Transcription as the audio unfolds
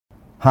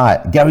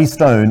Hi, Gary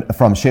Stone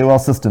from Sharewell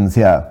Systems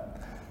here.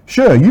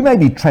 Sure, you may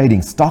be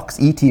trading stocks,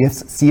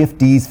 ETFs,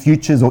 CFDs,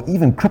 futures, or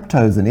even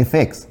cryptos and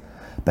FX.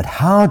 But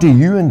how do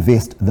you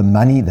invest the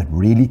money that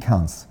really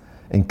counts,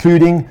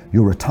 including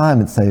your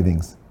retirement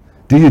savings?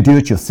 Do you do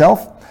it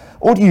yourself?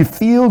 Or do you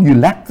feel you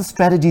lack the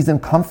strategies and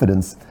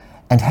confidence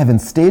and have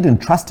instead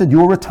entrusted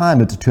your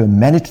retirement to a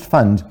managed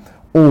fund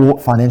or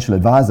financial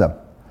advisor?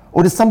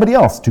 Or to somebody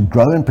else to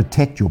grow and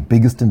protect your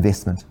biggest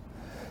investment?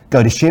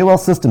 Go to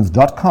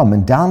sharewellsystems.com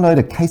and download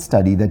a case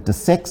study that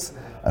dissects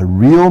a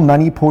real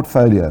money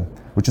portfolio,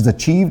 which has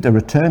achieved a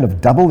return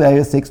of double the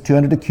ASX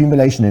 200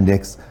 accumulation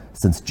index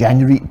since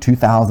January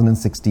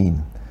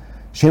 2016.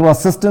 Sharewell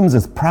Systems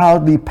is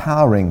proudly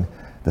powering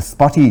the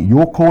Spotee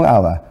Your Call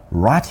Hour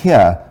right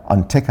here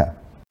on Ticker.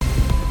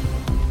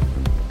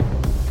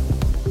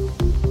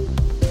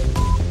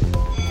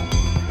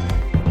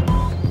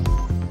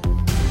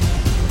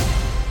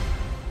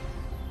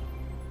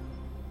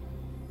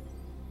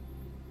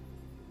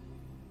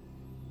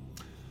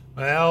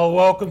 Well,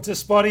 welcome to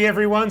Spotee,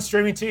 everyone.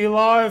 Streaming to you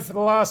live for the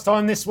last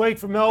time this week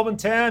from Melbourne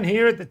town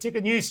here at the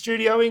tickerNEWS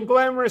studio in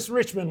glamorous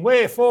Richmond,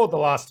 where for the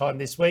last time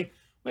this week,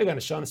 we're going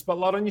to shine a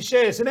spotlight on your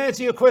shares and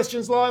answer your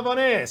questions live on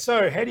air.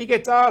 So how do you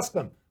get to ask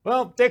them?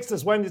 Well,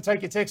 Dexter's waiting to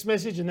take your text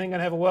message and then going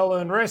to have a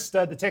well-earned rest.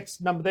 The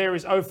text number there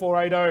is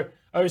 0480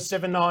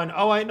 079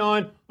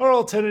 089, or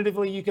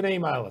alternatively, you can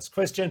email us,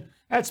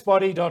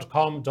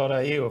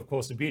 question@spotee.com.au. Of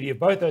course, the beauty of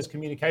both those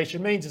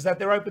communication means is that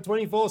they're open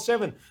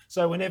 24/7.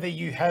 So whenever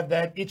you have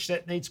that itch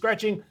that needs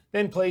scratching,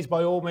 then please,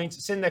 by all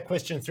means, send that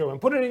question through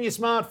and put it in your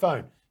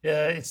smartphone.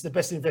 It's the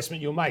best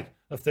investment you'll make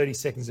of 30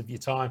 seconds of your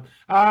time.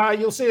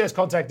 You'll see those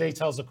contact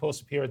details, of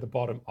course, appear at the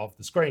bottom of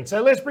the screen.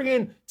 So let's bring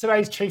in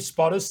today's chief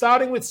spotters,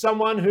 starting with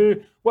someone who,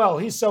 well,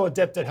 he's so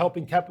adept at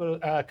helping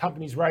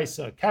companies raise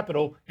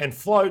capital and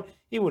float,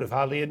 he would have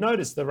hardly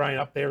noticed the rain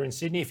up there in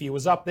Sydney if he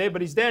was up there,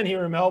 but he's down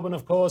here in Melbourne,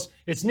 of course.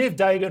 It's Niv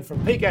Dagan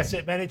from Peak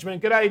Asset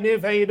Management. G'day,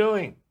 Niv. How you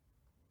doing?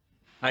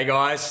 Hey,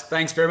 guys.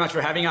 Thanks very much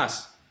for having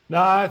us.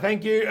 No,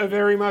 thank you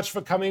very much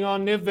for coming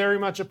on, Niv. Very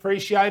much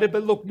appreciated.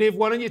 But look, Niv,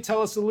 why don't you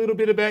tell us a little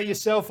bit about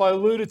yourself? I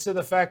alluded to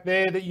the fact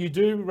there that you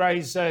do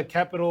raise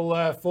capital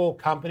for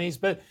companies,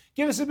 but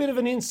give us a bit of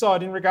an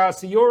insight in regards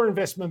to your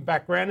investment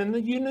background and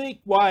the unique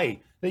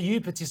way that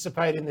you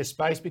participate in this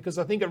space, because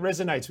I think it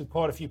resonates with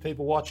quite a few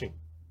people watching.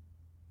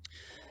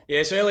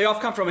 Yeah, so Ellie,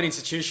 I've come from an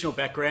institutional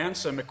background.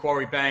 So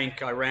Macquarie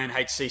Bank, I ran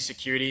HC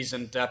Securities,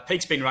 and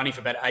Peak's been running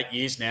for about 8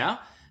 years now.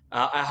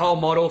 Our whole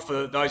model,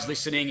 for those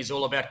listening, is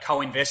all about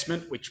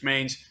co-investment, which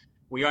means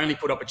we only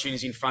put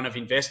opportunities in front of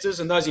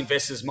investors, and those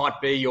investors might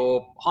be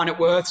your high net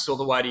worths all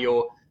the way to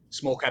your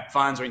small cap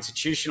funds or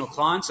institutional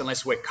clients,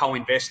 unless we're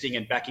co-investing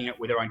and backing it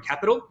with our own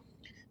capital.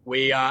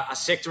 We are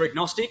sector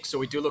agnostic, so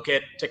we do look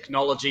at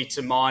technology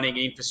to mining,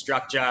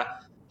 infrastructure,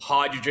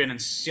 hydrogen and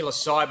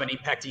psilocybin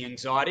impacting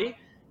anxiety.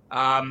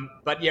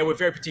 But yeah, we're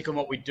very particular in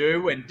what we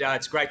do, and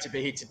it's great to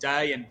be here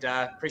today, and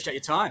appreciate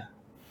your time.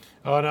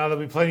 Oh, no,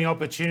 there'll be plenty of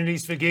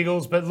opportunities for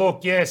giggles. But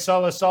look, yeah,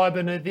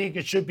 psilocybin, I think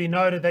it should be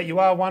noted that you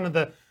are one of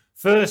the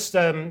first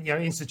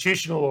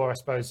institutional, or I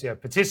suppose,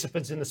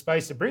 participants in the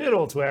space to bring it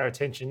all to our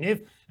attention,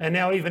 Niv. And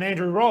now even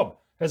Andrew Robb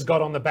has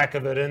got on the back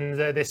of it, and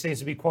there seems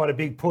to be quite a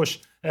big push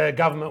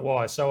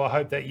government-wise. So I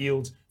hope that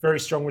yields very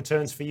strong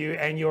returns for you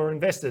and your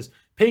investors.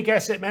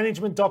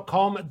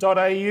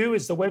 peakassetmanagement.com.au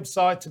is the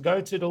website to go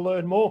to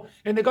learn more.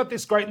 And they've got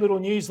this great little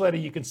newsletter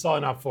you can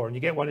sign up for. And you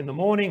get one in the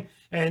morning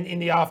and in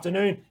the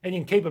afternoon, and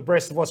you can keep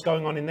abreast of what's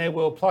going on in their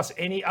world, plus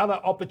any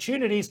other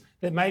opportunities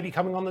that may be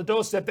coming on the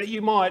doorstep that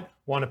you might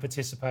want to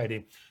participate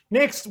in.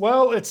 Next,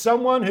 well, it's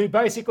someone who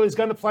basically is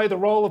going to play the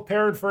role of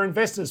parent for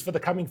investors for the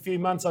coming few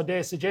months, I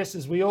dare suggest,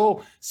 as we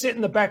all sit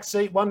in the back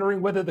seat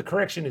wondering whether the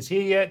correction is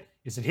here yet.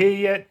 Is it here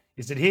yet?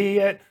 Is it here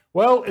yet?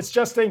 Well, it's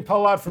Justine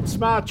Pollard from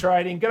Smart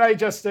Trading. G'day,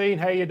 Justine.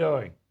 How you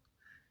doing?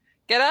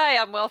 G'day.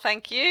 I'm well,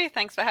 thank you.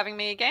 Thanks for having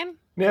me again.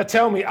 Now,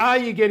 tell me, are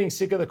you getting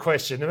sick of the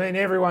question? I mean,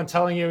 everyone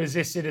telling you, is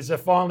this it? Is it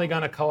finally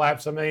going to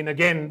collapse? I mean,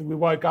 again, we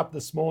woke up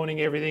this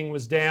morning, everything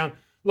was down.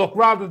 Look,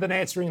 rather than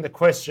answering the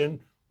question,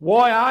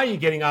 why are you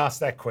getting asked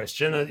that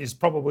question is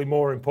probably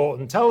more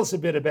important. Tell us a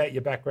bit about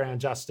your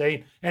background,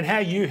 Justine, and how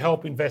you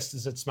help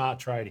investors at Smart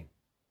Trading.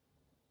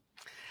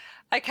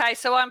 Okay,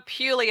 so I'm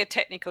purely a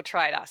technical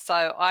trader. So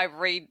I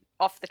read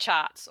off the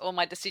charts. All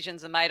my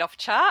decisions are made off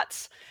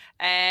charts,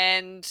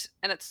 and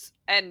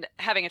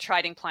having a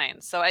trading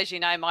plan. So as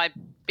you know, my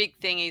big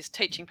thing is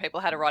teaching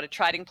people how to write a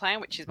trading plan,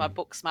 which is my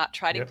book, Smart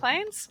Trading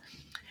Plans.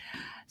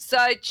 So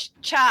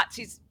charts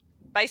is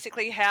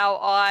basically how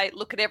I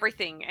look at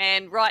everything.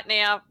 And right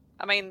now,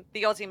 I mean,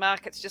 the Aussie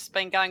market's just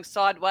been going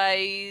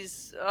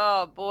sideways,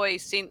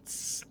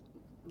 since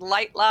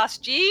late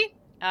last year.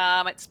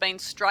 It's been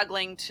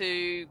struggling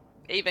to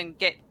even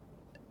get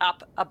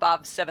up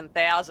above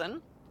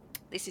 7,000.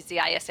 This is the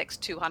ASX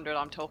 200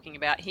 I'm talking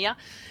about here.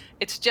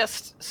 It's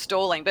just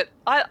stalling, but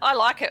I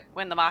like it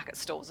when the market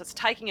stalls. It's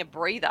taking a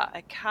breather.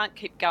 It can't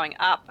keep going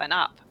up and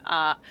up.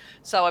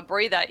 So a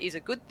breather is a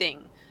good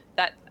thing.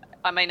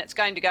 It's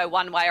going to go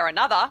one way or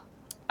another.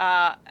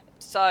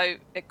 So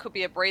it could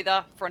be a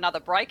breather for another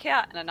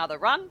breakout and another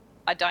run.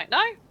 I don't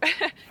know.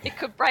 It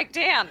could break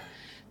down.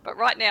 But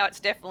right now it's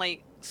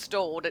definitely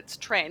stalled its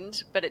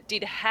trend, but it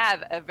did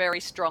have a very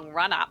strong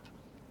run up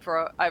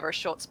for over a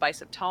short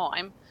space of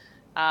time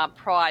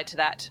prior to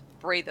that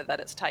breather that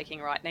it's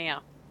taking right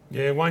now.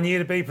 Yeah, 1 year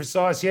to be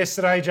precise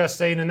yesterday,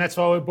 Justine, and that's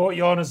why we brought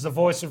you on as the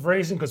voice of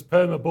reason, because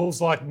Perma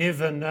Bulls like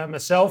Niv and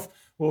myself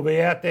will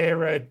be out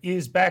there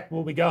ears back.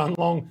 We'll be going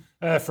along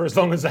for as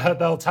long as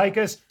they'll take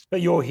us,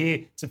 but you're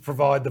here to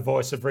provide the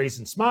voice of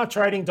reason.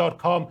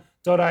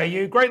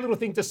 smarttrading.com.au. Great little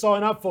thing to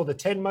sign up for, the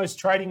 10 most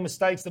trading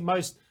mistakes that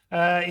most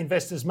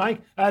investors make.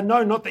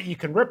 No, not that you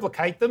can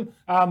replicate them,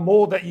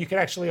 more that you can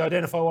actually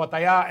identify what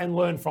they are and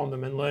learn from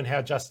them and learn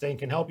how Justine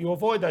can help you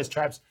avoid those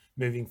traps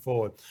moving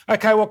forward.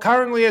 Okay, well,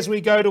 currently as we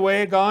go to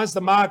air, guys,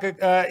 the market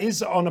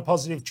is on a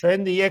positive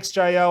trend. The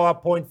XJO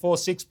up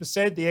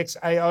 0.46%, the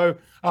XAO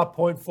up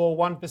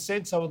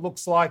 0.41%. So it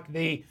looks like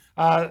the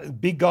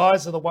big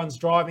guys are the ones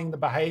driving the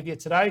behaviour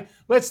today.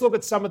 Let's look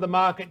at some of the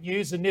market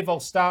news. And Niv, I'll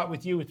start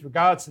with you with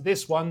regards to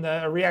this one,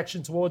 a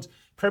reaction towards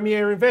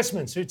Premier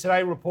Investments, who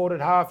today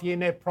reported half-year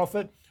net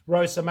profit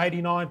rose some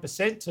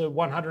 89% to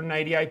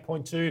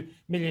 $188.2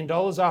 million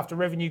after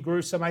revenue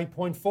grew some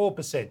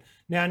 8.4%.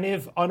 Now,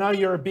 Niv, I know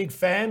you're a big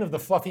fan of the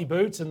fluffy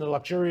boots and the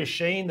luxurious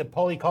sheen that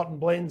poly cotton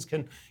blends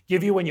can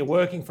give you when you're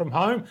working from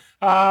home.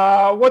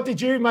 What did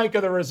you make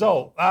of the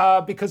result?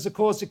 Because, of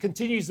course, it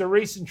continues the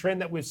recent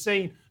trend that we've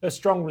seen of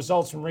strong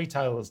results from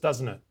retailers,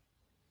 doesn't it?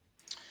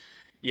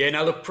 Yeah,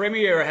 no, look,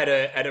 Premier had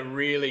a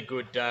really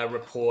good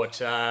report.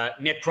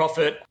 Net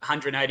profit,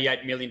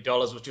 $188 million,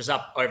 which was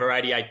up over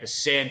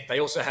 88%. They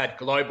also had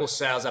global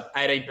sales up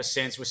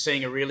 18%. So we're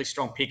seeing a really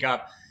strong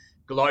pickup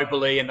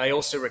globally. And they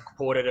also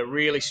reported a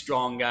really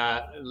strong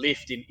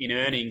lift in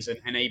earnings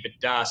and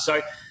EBITDA.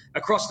 So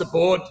across the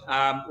board,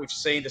 we've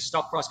seen the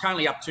stock price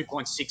currently up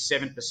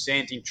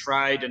 2.67% in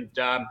trade. And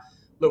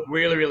look,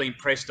 really, really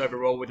impressed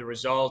overall with the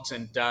results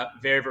and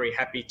very, very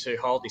happy to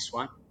hold this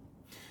one.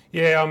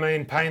 Yeah, I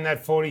mean, paying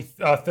that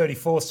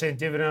 34-cent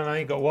dividend, I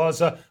think it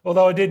was.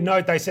 Although I did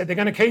note they said they're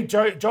going to keep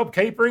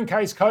JobKeeper in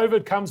case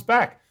COVID comes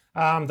back,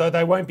 though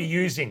they won't be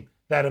using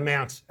that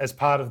amount as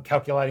part of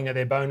calculating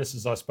their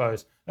bonuses, I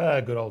suppose.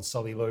 Good old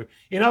Solly Lou.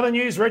 In other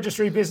news,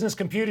 Registry Business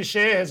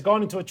Computershare has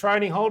gone into a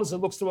trading hold as it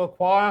looks to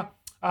acquire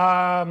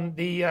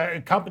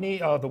the company,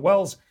 the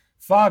Wells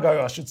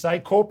Fargo, I should say,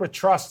 Corporate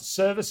Trust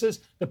Services.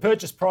 The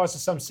purchase price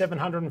of some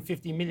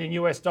 $750 million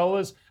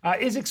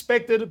is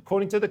expected,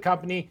 according to the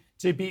company,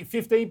 to be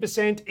 15%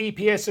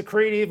 EPS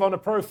accretive on a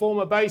pro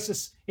forma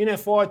basis in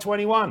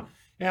FY21.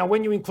 Now,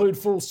 when you include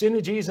full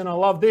synergies, and I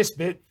love this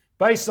bit,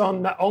 based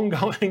on the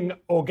ongoing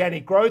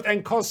organic growth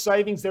and cost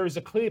savings, there is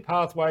a clear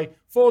pathway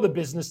for the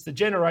business to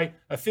generate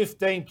a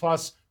 15%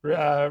 plus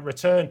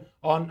return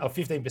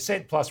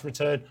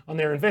on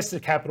their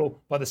invested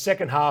capital by the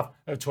second half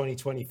of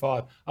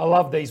 2025. I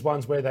love these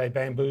ones where they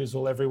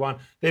bamboozle everyone.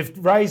 They've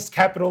raised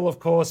capital, of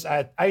course,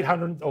 at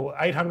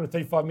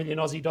 835 million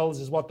Aussie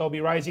dollars is what they'll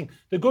be raising.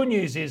 The good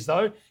news is,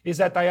 though, is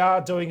that they are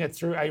doing it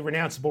through a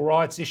renounceable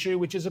rights issue,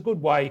 which is a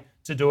good way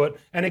to do it.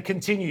 And it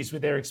continues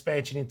with their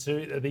expansion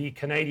into the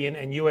Canadian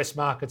and US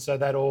markets, so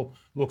that all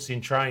looks in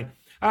train.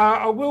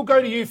 I will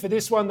go to you for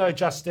this one, though,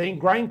 Justine.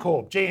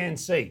 GrainCorp,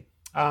 GNC,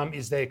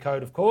 is their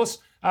code, of course.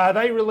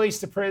 They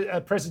released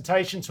a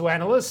presentation to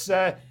analysts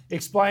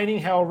explaining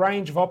how a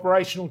range of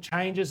operational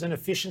changes and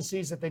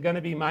efficiencies that they're going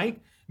to be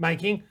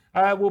making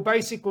will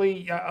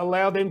basically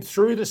allow them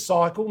through the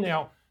cycle.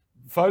 Now,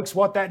 folks,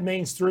 what that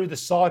means through the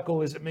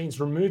cycle is it means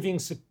removing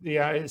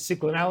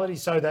cyclicality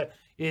so that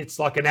it's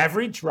like an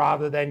average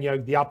rather than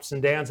the ups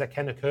and downs that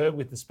can occur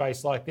with the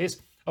space like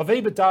this. Of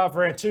EBITDA of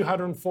around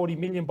 240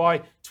 million by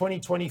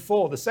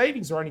 2024. The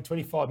savings are only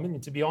 25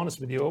 million, to be honest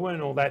with you. It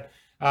weren't all that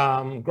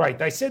great.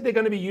 They said they're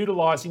going to be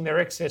utilising their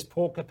excess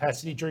port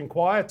capacity during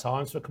quiet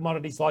times for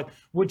commodities like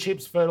wood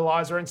chips,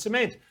 fertiliser and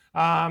cement.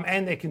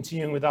 And they're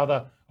continuing with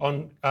other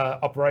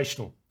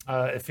operational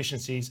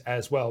efficiencies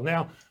as well.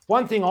 Now,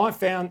 one thing I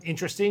found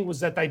interesting was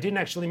that they didn't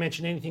actually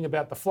mention anything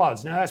about the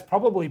floods. Now, that's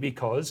probably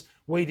because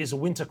wheat is a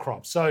winter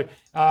crop. So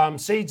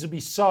seeds will be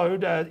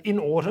sowed in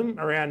autumn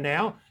around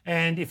now.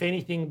 And if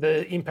anything,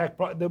 the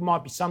impact, there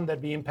might be some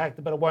that'd be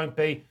impacted, but it won't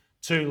be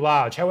too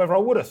large. However, I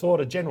would have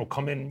thought a general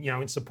comment,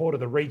 in support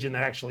of the region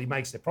that actually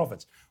makes their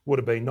profits would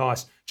have been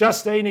nice.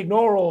 Justine,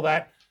 ignore all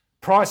that.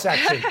 Price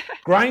action.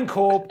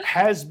 GrainCorp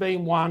has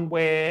been one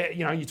where,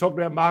 you talk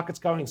about markets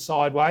going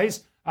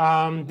sideways.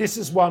 This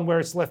is one where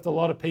it's left a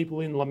lot of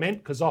people in lament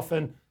because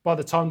often by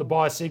the time the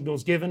buy signal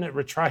is given, it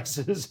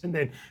retraces and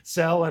then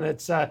sell, and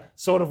it's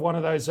sort of one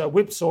of those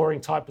whipsawing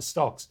type of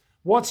stocks.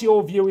 What's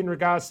your view in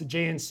regards to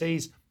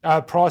GNC's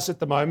price at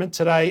the moment?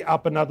 Today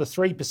up another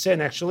 3%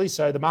 actually,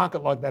 so the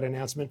market liked that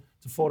announcement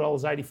to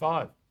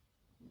 $4.85.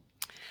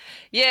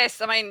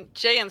 Yes, I mean,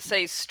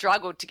 GNC's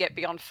struggled to get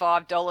beyond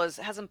 $5.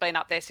 It hasn't been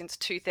up there since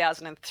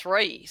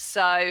 2003.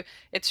 So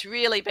it's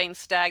really been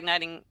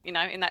stagnating, in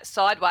that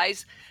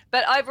sideways.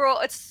 But overall,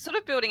 it's sort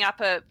of building up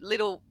an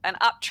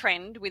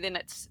uptrend within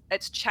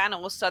its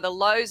channels. So the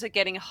lows are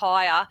getting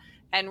higher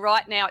And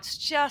right now it's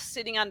just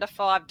sitting under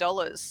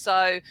 $5.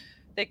 So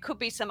there could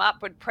be some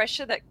upward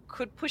pressure that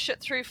could push it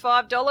through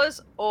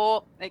 $5,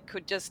 or it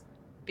could just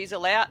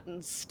fizzle out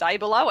and stay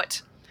below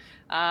it.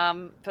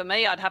 For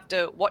me, I'd have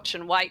to watch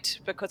and wait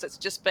because it's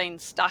just been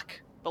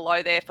stuck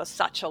below there for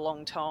such a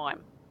long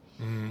time.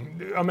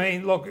 I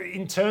mean, look,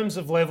 in terms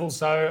of levels,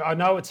 though, I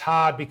know it's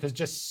hard because it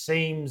just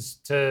seems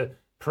to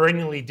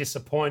perennially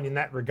disappoint in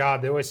that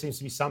regard. There always seems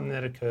to be something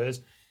that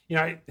occurs. You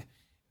know,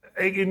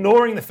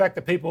 ignoring the fact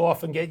that people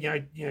often get,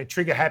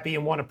 trigger happy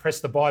and want to press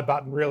the buy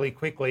button really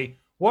quickly,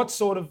 what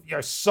sort of,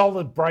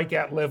 solid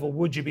breakout level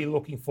would you be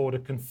looking for to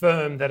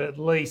confirm that at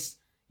least,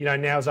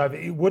 now's over?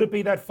 Would it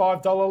be that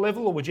 $5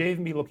 level, or would you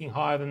even be looking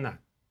higher than that?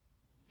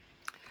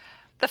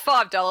 The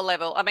 $5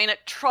 level. I mean, it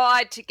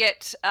tried to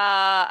get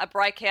a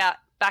breakout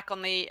back on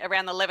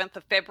around the 11th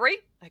of February.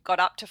 It got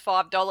up to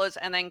 $5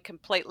 and then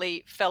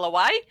completely fell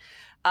away.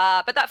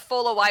 But that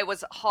fall away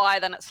was higher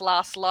than its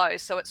last low.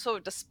 So it's sort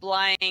of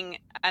displaying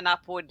an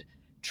upward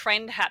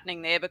trend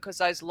happening there because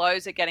those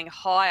lows are getting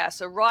higher.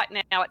 So right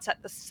now it's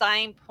at the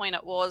same point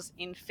it was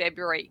in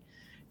February.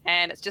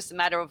 And it's just a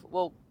matter of,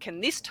 well, can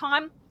this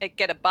time it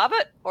get above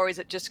it, or is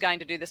it just going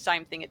to do the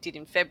same thing it did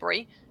in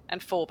February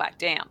and fall back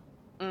down?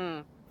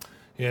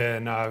 Yeah,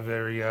 no,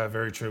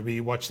 very true.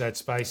 We watch that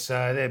space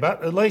there.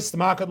 But at least the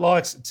market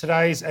likes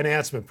today's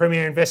announcement.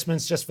 Premier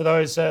Investments, just for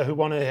those who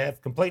want to have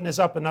completeness,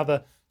 up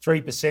another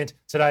 3%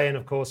 today. And,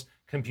 of course,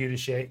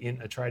 Computershare in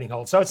a trading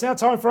hold. So it's now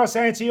time for us to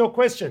answer your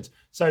questions.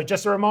 So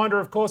just a reminder,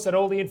 of course, that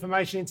all the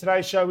information in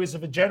today's show is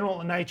of a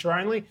general nature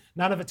only.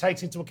 None of it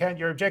takes into account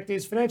your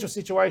objectives, financial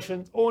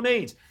situations, or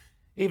needs,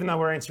 even though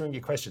we're answering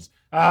your questions.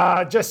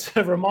 Just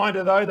a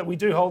reminder, though, that we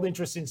do hold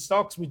interest in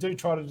stocks. We do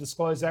try to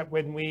disclose that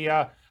when we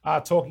are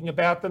talking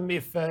about them.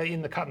 If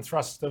in the cut and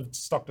thrust of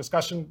stock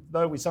discussion,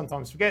 though, we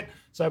sometimes forget.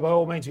 So by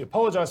all means, we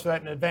apologise for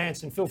that in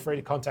advance, and feel free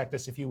to contact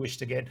us if you wish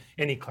to get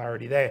any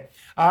clarity there.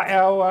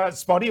 Our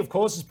Spotee, of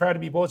course, is proud to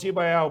be brought to you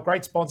by our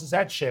great sponsors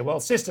at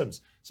ShareWealth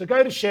Systems. So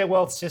go to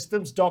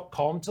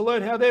sharewealthsystems.com to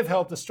learn how they've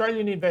helped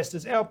Australian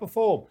investors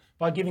outperform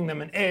by giving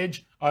them an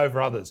edge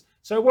over others.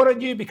 So why don't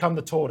you become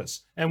the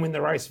tortoise and win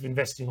the race of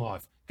investing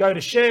life? Go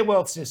to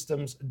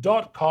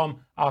sharewealthsystems.com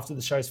after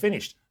the show's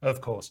finished, of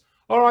course.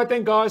 All right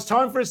then, guys,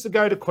 time for us to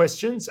go to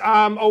questions.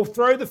 I'll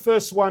throw the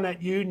first one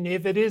at you,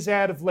 Niv. It is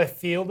out of left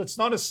field. It's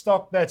not a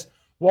stock that's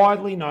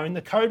widely known.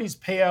 The code is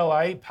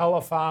PLA,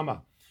 Pella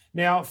Pharma.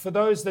 Now, for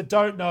those that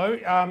don't know,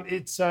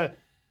 it's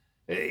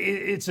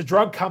a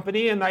drug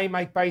company, and they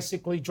make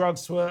basically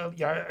drugs to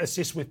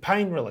assist with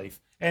pain relief.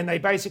 And they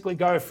basically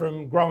go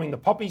from growing the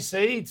poppy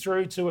seed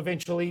through to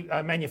eventually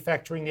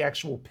manufacturing the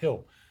actual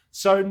pill.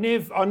 So,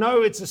 Niv, I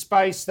know it's a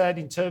space that,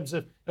 in terms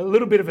of a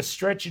little bit of a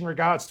stretch in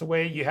regards to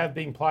where you have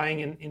been playing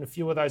in a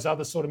few of those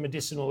other sort of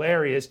medicinal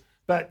areas,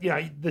 but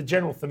the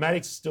general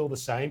thematics is still the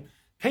same.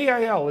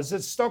 PAL, is it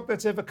a stock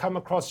that's ever come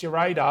across your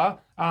radar?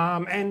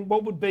 And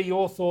what would be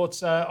your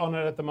thoughts on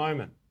it at the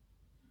moment?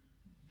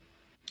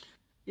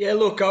 Yeah,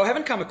 look, I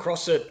haven't come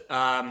across it,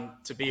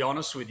 to be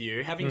honest with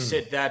you. Having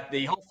said that,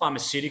 the whole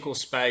pharmaceutical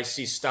space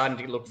is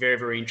starting to look very,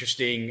 very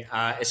interesting,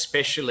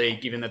 especially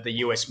given that the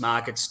US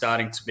market's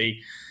starting to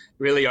be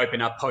really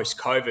open up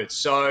post-COVID.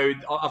 So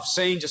I've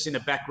seen just in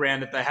the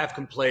background that they have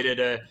completed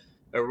a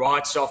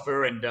rights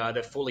offer, and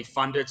they're fully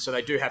funded. So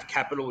they do have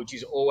capital, which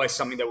is always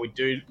something that we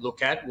do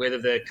look at, whether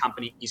the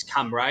company is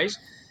come raised.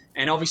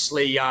 And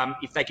obviously,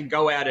 if they can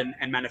go out and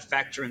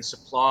manufacture and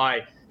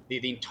supply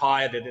the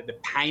entire the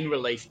pain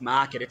relief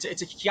market,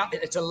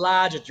 it's a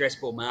large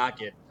addressable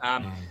market.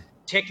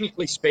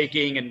 Technically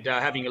speaking, and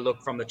having a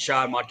look from the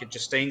chart might get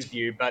Justine's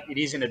view, but it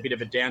is in a bit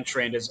of a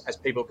downtrend as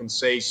people can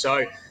see.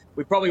 So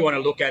we probably want to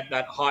look at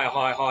that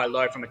high,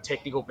 low from a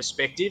technical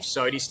perspective.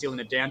 So it is still in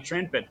a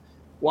downtrend, but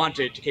one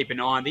to keep an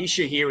eye on. The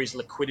issue here is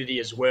liquidity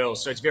as well.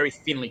 So it's very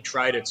thinly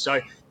traded.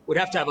 So we'd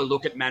have to have a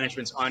look at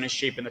management's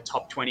ownership in the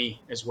top 20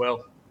 as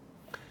well.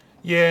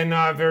 Yeah,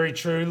 no, very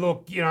true.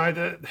 Look,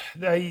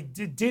 they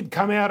did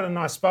come out, and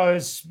I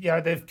suppose,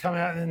 they've come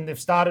out and they've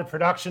started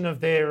production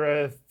of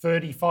their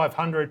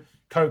 3,500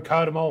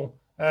 cocodamol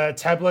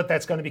tablet.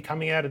 That's going to be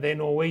coming out of their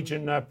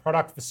Norwegian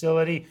product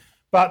facility.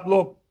 But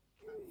look,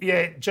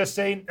 yeah,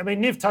 Justine, I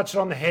mean, Niv touched it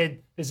on the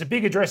head. There's a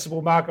big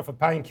addressable market for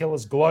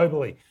painkillers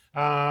globally.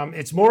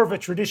 It's more of a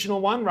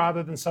traditional one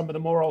rather than some of the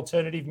more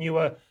alternative,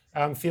 newer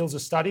fields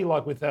of study,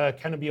 like with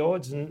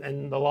cannabinoids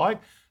and the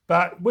like.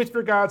 But with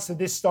regards to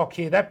this stock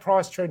here, that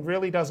price trend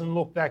really doesn't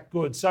look that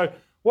good. So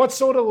what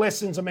sort of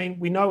lessons, I mean,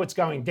 we know it's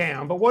going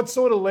down, but what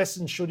sort of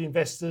lessons should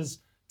investors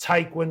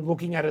take when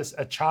looking at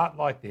a chart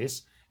like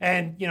this?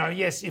 And,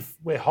 yes, if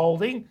we're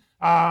holding,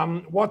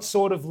 what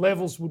sort of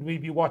levels would we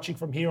be watching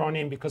from here on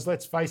in? Because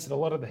let's face it, a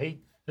lot of the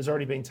heat has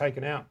already been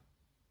taken out.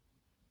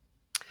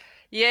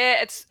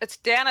 Yeah, it's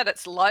down at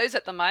its lows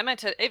at the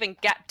moment. It even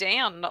gapped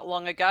down not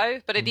long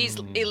ago, but it is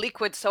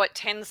illiquid, so it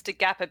tends to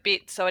gap a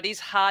bit. So it is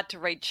hard to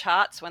read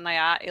charts when they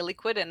are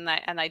illiquid, and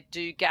they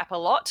do gap a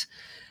lot.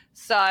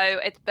 So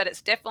but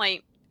it's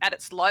definitely at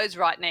its lows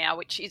right now,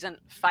 which isn't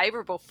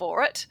favourable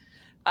for it.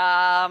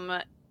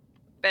 But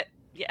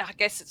yeah, I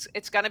guess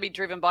it's going to be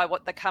driven by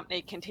what the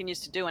company continues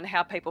to do and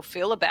how people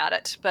feel about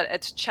it. But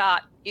its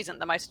chart isn't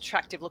the most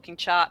attractive looking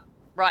chart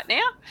right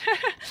now.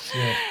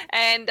 Yeah.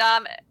 And,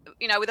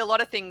 with a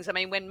lot of things, I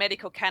mean, when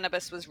medical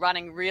cannabis was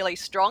running really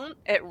strong,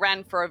 it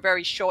ran for a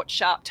very short,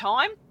 sharp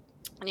time.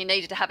 And you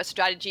needed to have a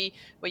strategy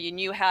where you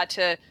knew how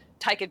to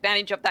take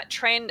advantage of that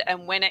trend.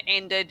 And when it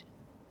ended,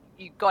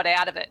 you got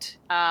out of it.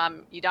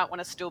 You don't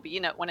want to still be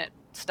in it when it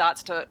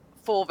starts to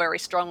fall very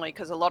strongly,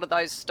 because a lot of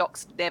those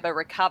stocks never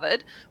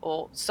recovered,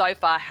 or so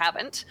far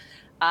haven't.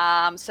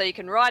 So you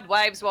can ride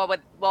waves while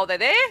they're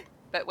there,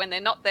 but when they're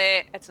not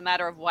there, it's a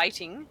matter of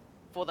waiting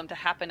for them to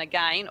happen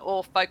again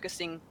or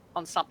focusing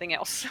on something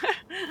else.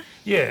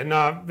 Yeah,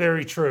 no,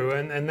 very true.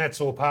 And that's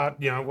all part,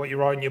 what you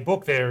write in your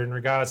book there in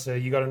regards to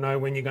you got to know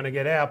when you're going to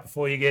get out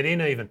before you get in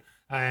even.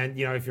 And,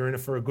 if you're in it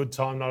for a good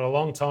time, not a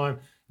long time,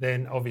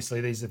 then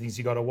obviously these are things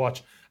you got to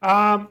watch.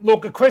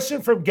 Look, a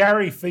question from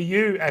Gary for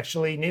you,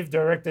 actually, Niv,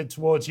 directed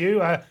towards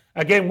you.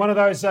 Again, one of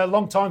those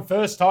long-time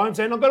first times.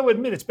 And I've got to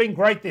admit, it's been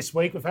great this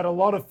week. We've had a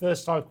lot of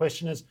first-time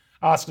questioners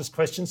ask us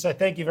questions. So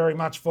thank you very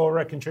much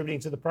for contributing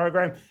to the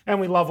program.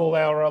 And we love all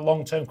our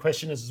long-term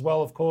questioners as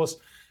well, of course.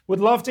 Would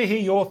love to hear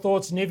your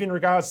thoughts, Niv, in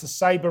regards to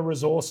Sabre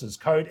Resources,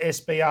 code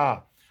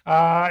SBR.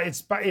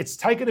 It's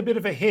taken a bit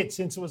of a hit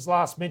since it was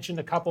last mentioned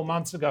a couple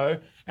months ago,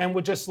 and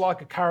would just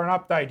like a current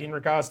update in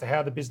regards to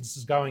how the business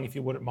is going, if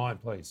you wouldn't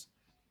mind, please.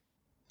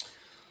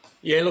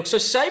 Yeah, look, so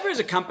Sabre is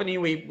a company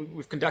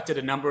we've conducted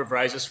a number of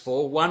raises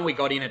for. One, we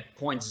got in at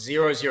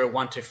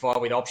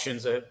 0.00125 with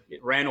options. It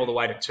ran all the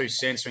way to 2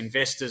 cents, so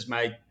investors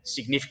made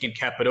significant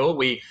capital.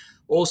 We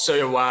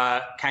also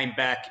came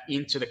back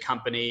into the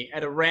company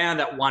at around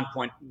that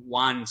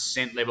 1.1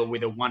 cent level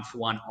with a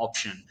 1-for-1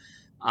 option.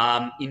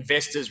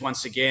 Investors,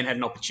 once again, had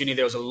an opportunity.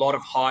 There was a lot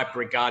of hype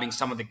regarding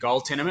some of the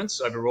gold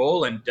tenements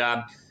overall, and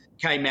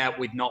came out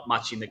with not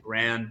much in the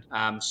ground.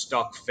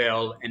 Stock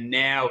fell, and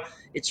now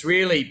it's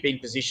really been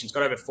positioned. It's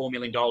got over $4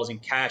 million in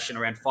cash and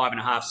around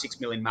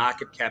 $5.5-6 million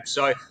market cap.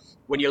 So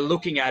when you're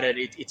looking at it,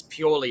 it's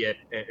purely a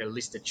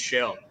listed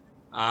shell.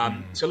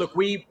 So look,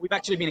 we've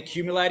actually been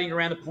accumulating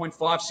around the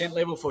 0.5 cent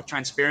level for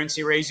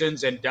transparency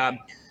reasons, and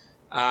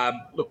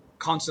look,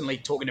 constantly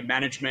talking to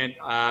management.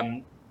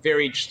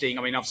 Very interesting.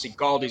 I mean, obviously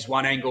gold is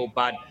one angle,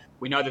 but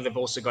we know that they've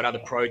also got other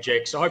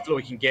projects. So hopefully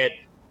we can get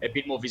a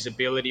bit more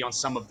visibility on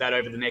some of that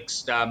over the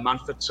next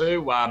month or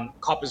two.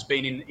 Copper's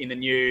been in the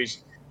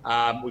news.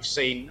 We've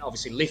seen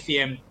obviously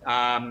lithium,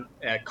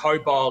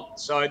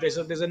 cobalt. So there's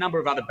a number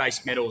of other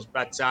base metals.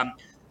 But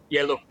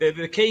yeah, look,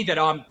 the key that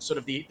I'm sort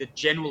of the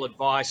general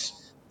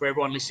advice for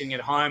everyone listening at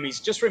home is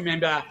just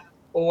remember,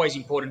 always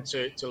important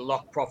to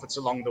lock profits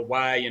along the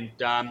way.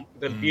 And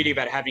the beauty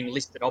about having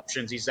listed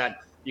options is that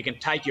you can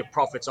take your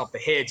profits off the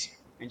heads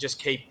and just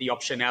keep the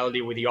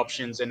optionality with the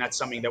options. And that's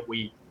something that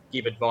we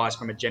give advice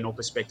from a general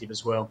perspective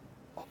as well.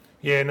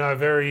 Yeah, no,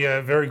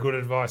 very good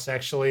advice,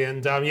 actually.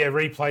 And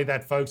replay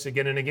that, folks,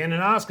 again and again,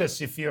 and ask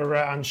us if you're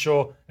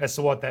unsure as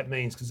to what that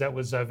means, because that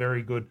was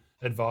very good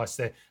advice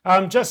there.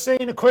 Just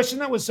seeing a question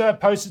that was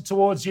posted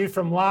towards you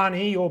from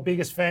Lani, your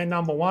biggest fan,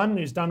 number one,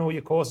 who's done all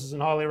your courses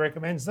and highly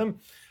recommends them.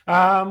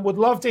 Would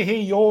love to hear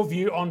your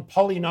view on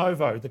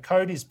Polynovo. The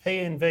code is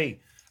PNV.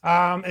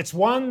 It's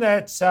one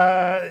that's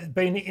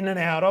been in and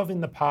out of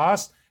in the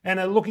past and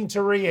are looking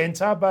to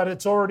re-enter, but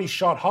it's already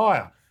shot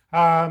higher.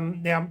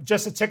 Now,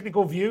 just a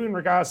technical view in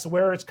regards to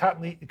where it's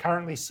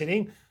currently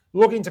sitting,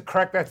 looking to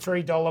crack that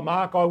 $3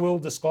 mark. I will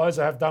disclose,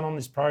 I have done on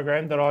this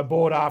program, that I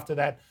bought after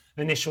that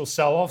initial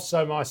sell-off.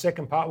 So my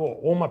second part, well,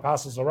 all my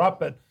parcels are up,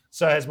 but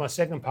so has my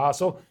second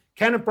parcel.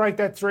 Can it break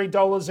that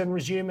 $3 and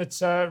resume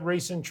its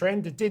recent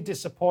trend? It did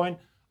disappoint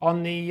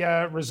on the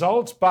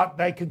results, but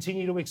they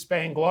continue to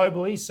expand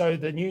globally. So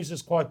the news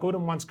is quite good.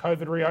 And once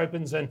COVID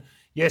reopens and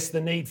yes,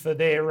 the need for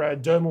their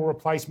dermal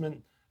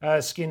replacement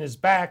skin is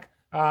back,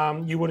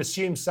 you would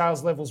assume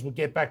sales levels would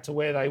get back to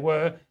where they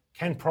were.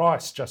 Can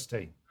price,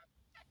 Justine?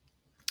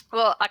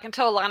 Well, I can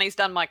tell Lani's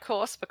done my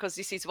course because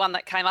this is one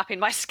that came up in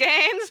my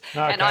scans,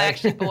 okay. And I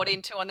actually bought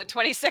into on the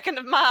 22nd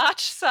of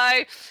March. So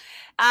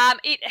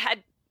it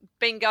had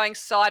been going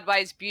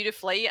sideways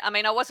beautifully. I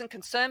mean, I wasn't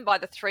concerned by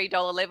the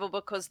 $3 level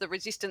because the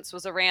resistance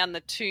was around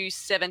the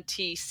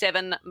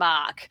 277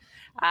 mark.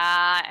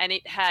 And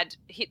it had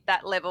hit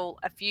that level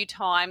a few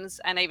times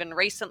and even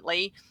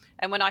recently.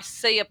 And when I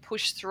see a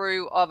push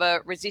through of a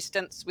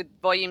resistance with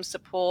volume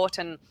support,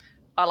 and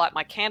I like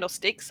my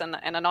candlesticks and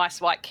a nice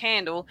white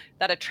candle,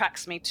 that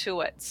attracts me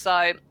to it.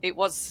 So it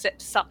was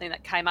something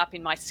that came up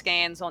in my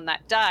scans on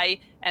that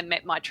day and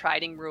met my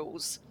trading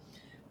rules.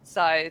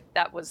 So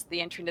that was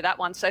the entry into that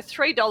one. So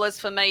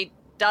 $3 for me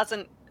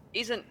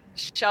isn't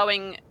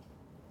showing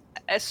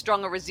as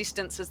strong a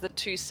resistance as the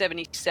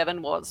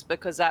 277 was,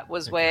 because that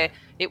was where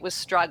it was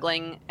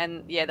struggling.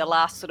 And yeah, the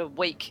last sort of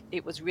week,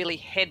 it was really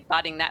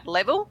headbutting that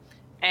level.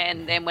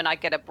 And then when I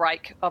get a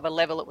break of a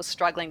level it was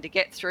struggling to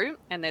get through,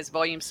 and there's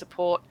volume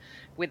support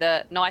with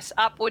a nice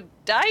upward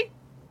day,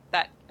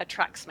 that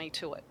attracts me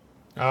to it.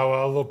 Oh,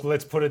 well, look,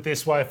 let's put it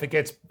this way. If it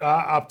gets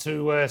up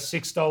to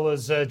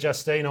 $6,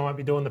 Justine, I won't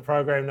be doing the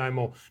program no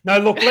more. No,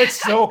 look, let's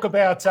talk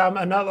about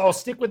another. I'll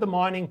stick with the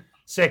mining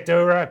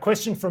sector. A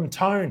question from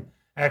Tone,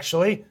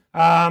 actually.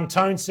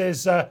 Tone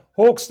says,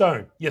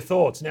 Hawkstone, your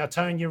thoughts. Now,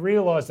 Tone, you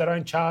realise they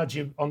don't charge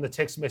you on the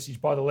text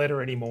message by the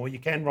letter anymore. You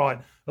can write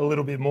a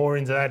little bit more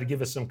into that to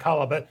give us some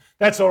colour, but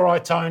that's all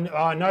right, Tone.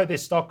 I know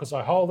this stock because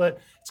I hold it.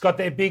 It's got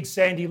their big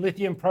Sandy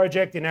lithium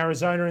project in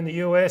Arizona in the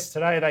US.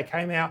 Today they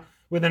came out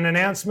with an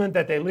announcement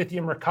that their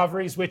lithium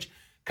recoveries, which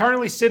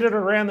currently sit at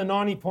around the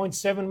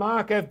 90.7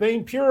 mark, have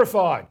been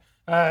purified,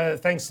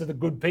 thanks to the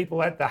good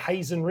people at the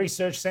Hazen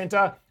Research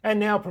Centre, and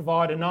now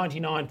provide a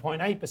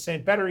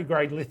 99.8%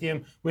 battery-grade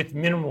lithium with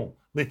minimal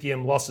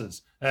lithium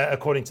losses,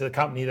 according to the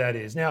company, that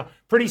is. Now,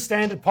 pretty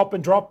standard pop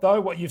and drop,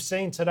 though. What you've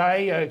seen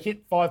today,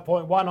 hit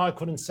 5.1. I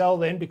couldn't sell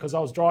then because I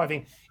was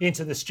driving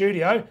into the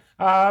studio,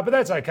 but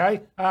that's okay.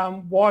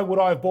 Why would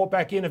I have bought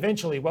back in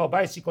eventually? Well,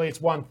 basically,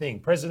 it's one thing.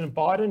 President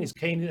Biden is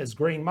keen as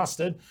green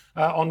mustard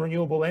on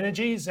renewable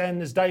energies,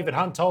 and as David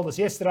Hunt told us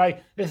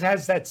yesterday, it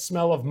has that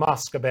smell of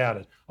musk about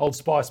it. Old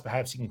Spice,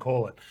 perhaps you can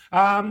call it.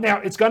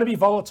 Now, it's going to be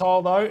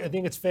volatile, though. I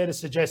think it's fair to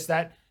suggest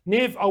that.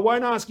 Niv, I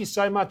won't ask you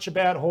so much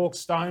about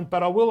Hawkstone,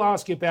 but I will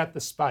ask you about the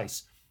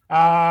space.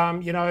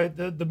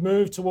 The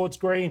move towards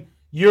green,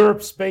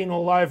 Europe's been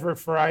all over it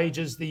for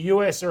ages. The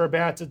US are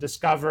about to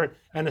discover it,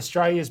 and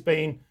Australia's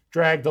been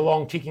dragged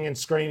along kicking and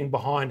screaming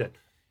behind it.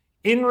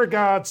 In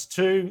regards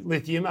to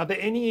lithium, are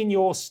there any in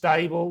your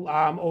stable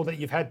or that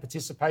you've had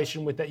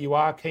participation with that you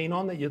are keen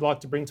on that you'd like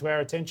to bring to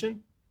our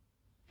attention?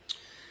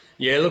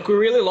 Yeah, look, we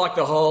really like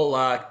the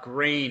whole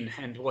green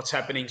and what's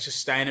happening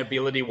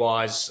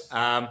sustainability-wise.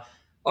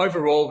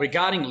 Overall,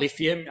 regarding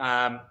lithium,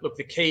 look,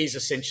 the key is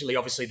essentially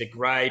obviously the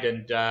grade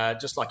and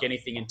just like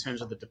anything in terms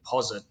of the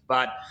deposit.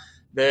 But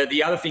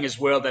the other thing as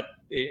well that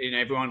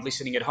everyone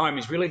listening at home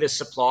is really the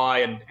supply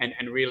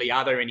and really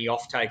are there any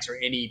offtakes or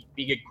any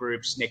bigger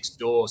groups next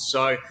door.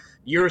 So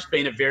Europe's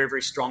been a very,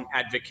 very strong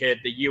advocate,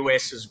 the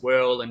US as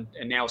well, and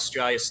now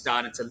Australia's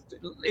starting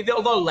to,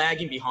 although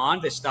lagging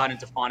behind, they're starting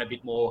to find a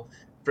bit more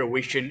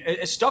fruition.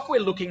 A stock we're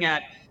looking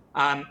at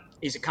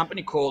is a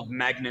company called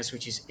Magnus,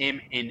 which is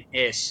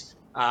MNS.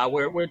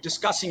 We're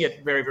discussing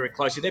it very, very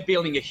closely. They're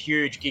building a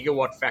huge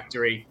gigawatt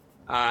factory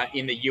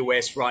in the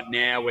US right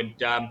now, and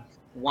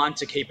one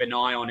to keep an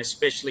eye on,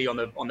 especially on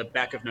the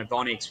back of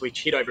Novonix,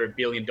 which hit over $1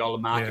 billion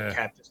market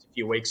cap just a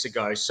few weeks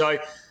ago. So,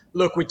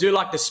 look, we do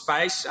like the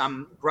space.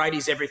 Great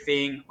is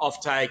everything: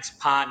 offtakes,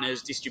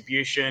 partners,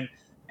 distribution,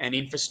 and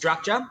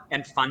infrastructure,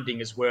 and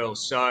funding as well.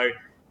 So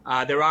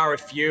there are a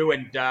few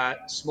and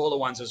smaller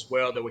ones as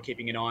well that we're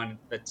keeping an eye on.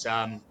 That's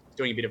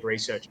doing a bit of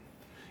research.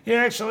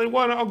 Yeah, actually,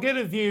 I'll get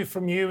a view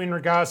from you in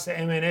regards to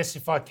MNS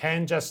if I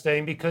can,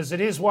 Justine, because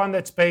it is one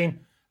that's been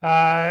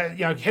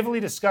heavily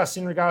discussed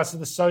in regards to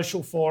the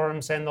social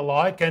forums and the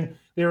like, and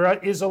there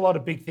is a lot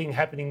of big thing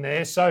happening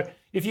there. So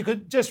if you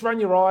could just run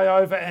your eye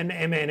over an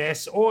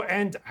MNS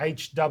and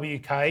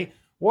HWK,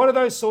 what are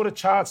those sort of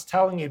charts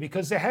telling you?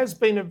 Because there has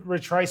been a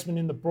retracement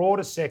in the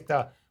broader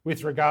sector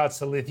with regards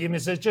to lithium.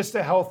 Is it just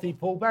a healthy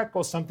pullback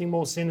or something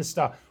more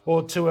sinister,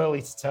 or too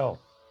early to tell?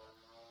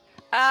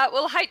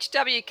 Well,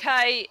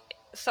 HWK,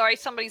 sorry,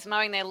 somebody's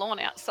mowing their lawn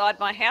outside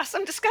my house.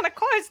 I'm just going to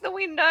close the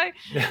window.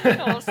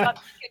 All of a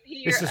sudden you can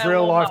hear this is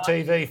real life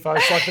TV,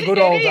 folks, like the good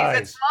old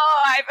days. It's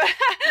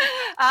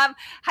live.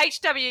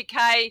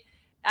 HWK,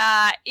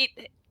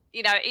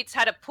 it's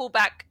had a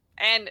pullback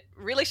and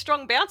really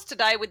strong bounce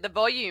today with the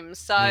volume.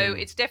 So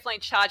it's definitely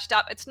charged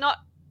up. It's not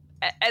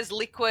as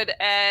liquid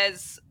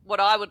as what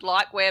I would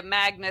like, where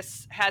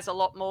Magnus has a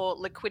lot more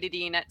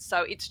liquidity in it.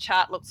 So its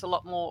chart looks a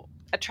lot more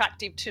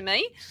attractive to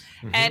me,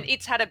 and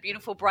it's had a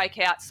beautiful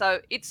breakout. So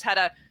it's had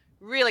a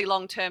really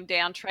long-term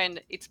downtrend.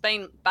 It's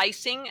been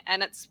basing,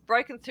 and it's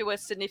broken through a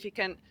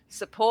significant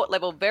support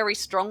level very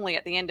strongly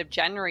at the end of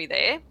January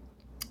there,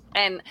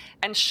 and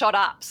shot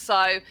up.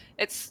 So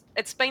it's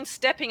been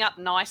stepping up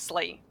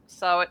nicely.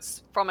 So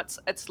it's from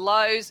its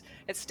lows,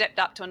 it's stepped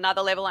up to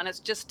another level, and it's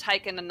just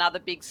taken another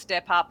big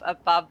step up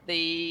above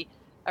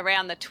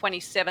around the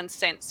 27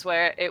 cents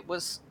where it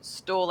was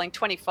stalling,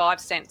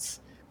 25 cents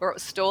where it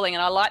was stalling.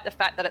 And I like the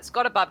fact that it's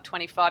got above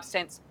 25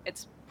 cents.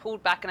 It's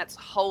pulled back and it's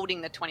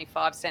holding the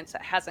 25 cents.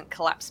 It hasn't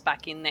collapsed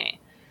back in there.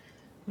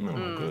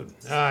 Good.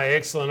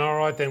 Excellent. All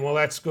right then. Well,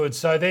 that's good.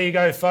 So there you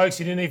go, folks.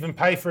 You didn't even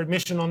pay for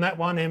admission on that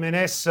one,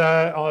 MNS.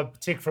 I'll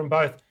tick from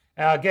both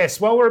our guests.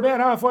 Well, we're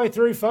about halfway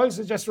through, folks.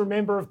 So just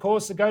remember, of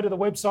course, to go to the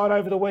website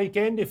over the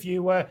weekend if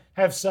you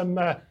have some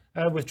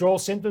withdrawal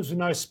symptoms with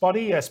no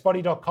Spotee.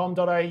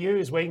 Spotee.com.au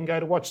is where you can go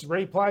to watch the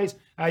replays.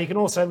 You can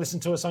also listen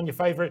to us on your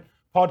favourite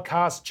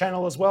podcast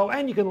channel as well,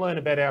 and you can learn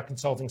about our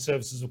consulting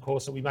services, of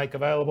course, that we make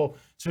available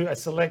to a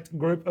select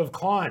group of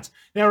clients.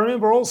 Now,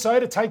 remember also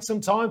to take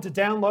some time to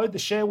download the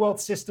Share Wealth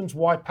Systems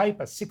white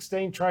paper,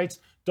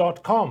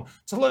 16traits.com,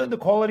 to learn the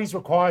qualities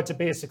required to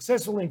be a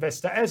successful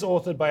investor, as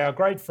authored by our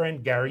great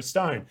friend Gary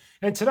Stone.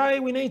 And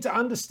today we need to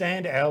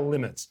understand our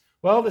limits.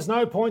 Well, there's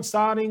no point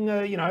starting,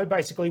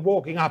 basically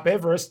walking up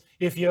Everest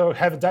if you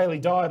have a daily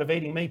diet of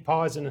eating meat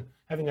pies and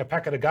having a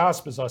packet of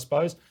gaspers, I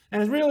suppose.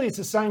 And it's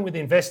the same with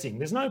investing.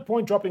 There's no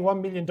point dropping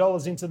 $1 million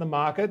into the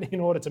market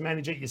in order to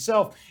manage it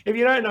yourself if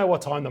you don't know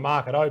what time the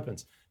market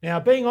opens. Now,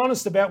 being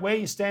honest about where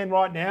you stand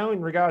right now in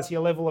regards to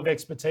your level of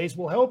expertise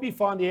will help you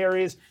find the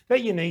areas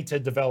that you need to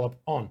develop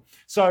on.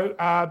 So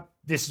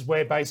this is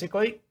where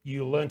basically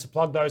you learn to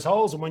plug those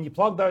holes. And when you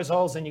plug those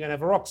holes, then you're going to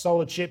have a rock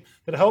solid ship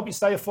that'll help you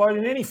stay afloat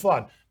in any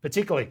flood,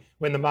 particularly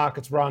when the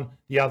markets run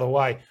the other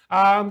way.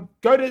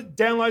 Go to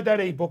download that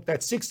ebook,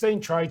 that's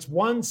 16 traits,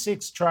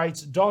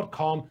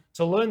 16traits.com,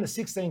 to learn the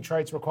 16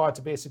 traits required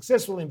to be a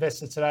successful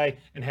investor today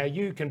and how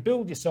you can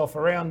build yourself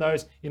around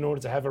those in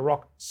order to have a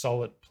rock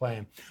solid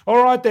plan.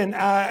 All right, then,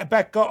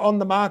 back on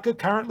the market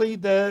currently,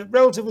 the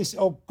relatively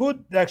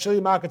good, actually,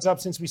 the market's up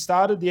since we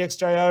started. The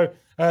XJO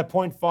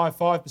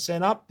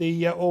 0.55% up,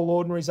 the All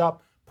Ordinaries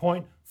up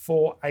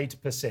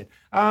 0.48%.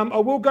 I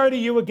will go to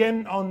you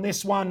again on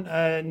this one,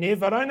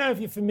 Niv. I don't know if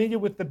you're familiar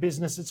with the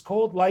business. It's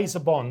called Laser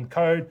Bond,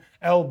 code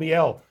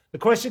LBL. The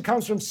question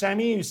comes from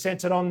Sammy, who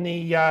sent it on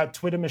the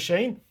Twitter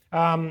machine,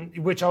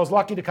 which I was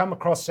lucky to come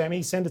across,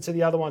 Sammy. Send it to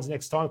the other ones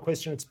next time,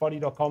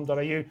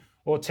 question@spotee.com.au,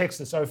 or text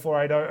us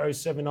 0480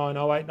 079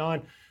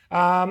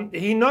 089.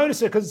 He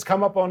noticed it because it's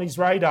come up on his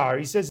radar.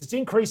 He says it's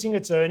increasing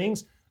its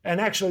earnings, and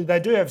actually they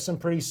do have some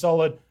pretty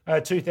solid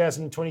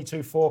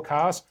 2022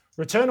 forecasts.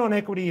 Return on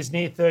equity is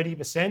near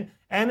 30%,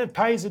 and it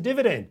pays a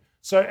dividend.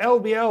 So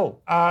LBL,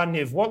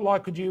 Niv, what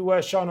light could you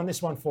shine on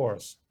this one for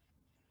us?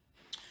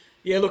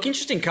 Yeah, look,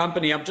 interesting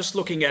company. I'm just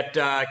looking at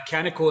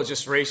Canaccord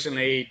just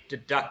recently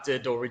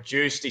deducted or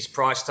reduced its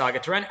price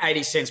target to around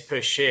 80 cents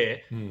per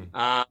share.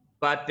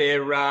 But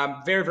they're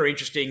very, very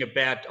interesting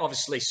about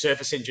obviously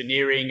surface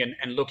engineering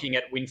and looking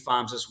at wind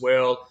farms as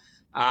well.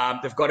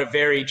 They've got a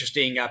very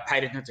interesting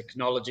patented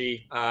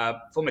technology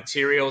for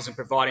materials and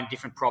providing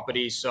different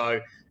properties,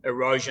 so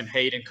erosion,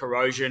 heat and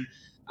corrosion.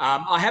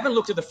 I haven't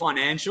looked at the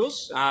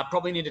financials.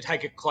 Probably need to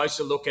take a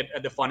closer look at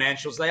the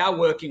financials. They are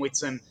working with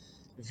some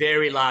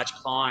very large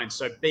clients,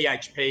 so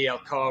BHP,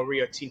 Alcoa,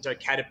 Rio Tinto,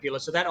 Caterpillar.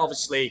 So that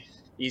obviously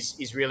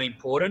is really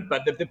important.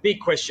 But the big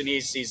question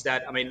is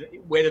that, I mean,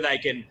 whether they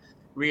can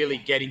really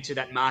get into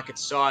that market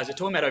size. They're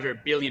talking about over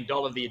 $1 billion,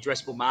 the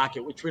addressable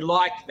market, which we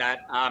like that.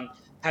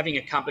 Having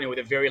a company with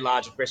a very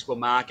large addressable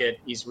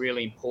market is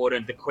really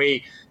important. The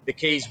key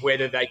is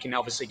whether they can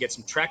obviously get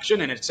some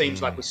traction, and it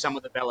seems like with some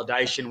of the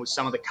validation with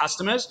some of the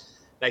customers,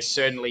 they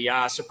certainly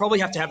are. So probably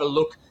have to have a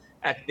look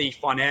at the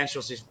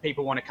financials. If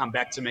people want to come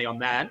back to me on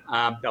that,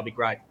 that'll be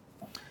great.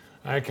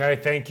 Okay,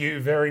 thank you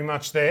very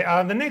much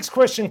there. The next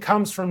question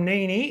comes from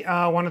Nini,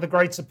 one of the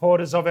great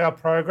supporters of our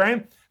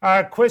program.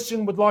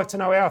 Question would like to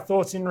know our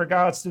thoughts in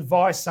regards to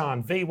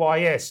Visan,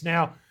 VYS.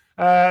 Now,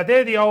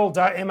 they're the old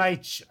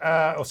MHM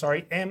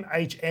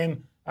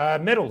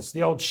metals,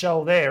 the old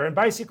shell there. And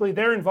basically,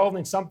 they're involved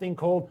in something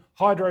called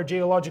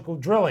hydrogeological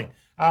drilling.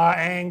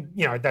 And,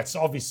 you know, that's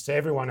obvious to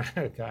everyone.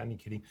 Okay, I'm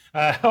kidding.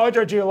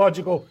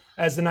 Hydrogeological,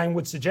 as the name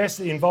would suggest,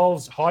 it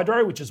involves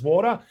hydro, which is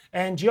water,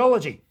 and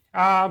geology.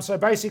 So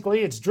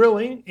basically, it's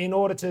drilling in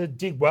order to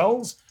dig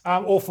wells,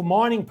 or for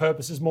mining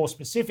purposes more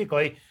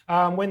specifically,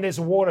 when there's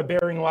a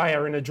water-bearing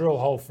layer in a drill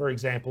hole, for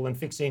example, and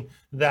fixing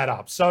that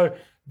up. So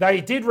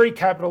they did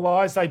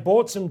recapitalise, they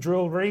bought some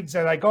drill rigs,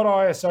 they got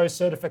ISO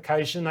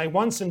certification, they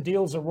won some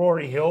deals at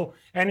Rory Hill,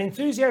 and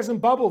enthusiasm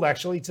bubbled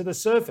actually to the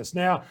surface.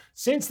 Now,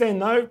 since then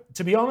though,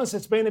 to be honest,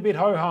 it's been a bit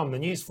ho-hum. The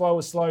news flow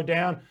has slowed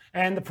down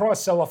and the price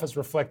sell-off has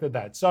reflected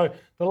that. So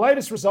the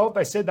latest result,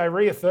 they said they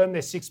reaffirmed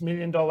their $6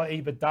 million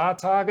EBITDA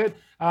target,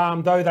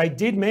 though they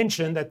did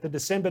mention that the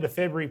December to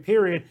February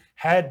period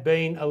had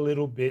been a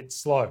little bit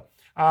slow.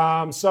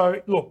 So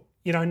look,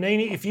 you know,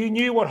 Nini, if you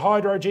knew what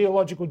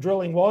hydrogeological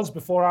drilling was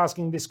before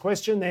asking this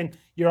question, then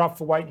you're up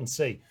for wait and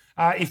see.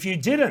 If you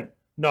didn't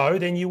know,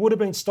 then you would have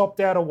been stopped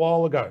out a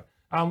while ago.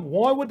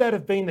 Why would that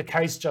have been the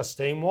case,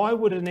 Justine? Why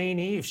would a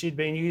Nini, if she'd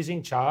been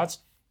using charts,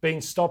 been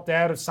stopped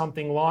out of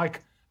something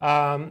like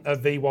a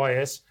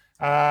VYS?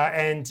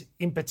 And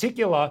in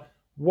particular,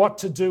 what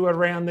to do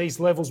around these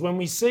levels when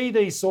we see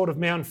these sort of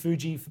Mount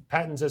Fuji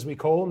patterns, as we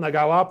call them. They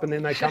go up and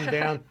then they come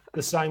down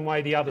the same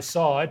way the other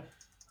side.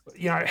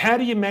 You know, how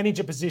do you manage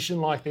a position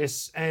like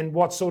this, and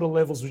what sort of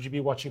levels would you be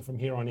watching from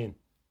here on in?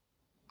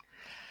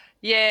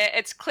 Yeah,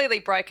 it's clearly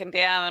broken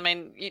down. I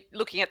mean,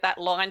 looking at that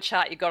line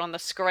chart you got on the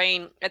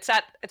screen, it's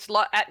at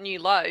new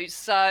lows,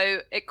 so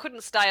it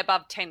couldn't stay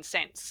above 10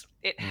 cents.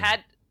 It had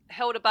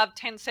held above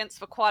 10 cents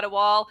for quite a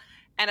while,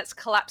 and it's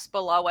collapsed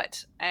below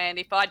it. And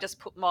if I just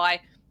put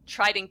my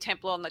trading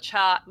template on the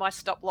chart, my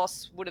stop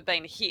loss would have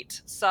been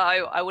hit. So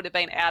I would have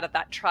been out of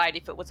that trade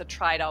if it was a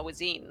trade I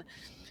was in.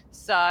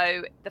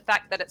 So the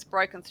fact that it's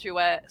broken through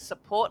a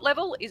support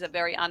level is a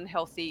very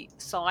unhealthy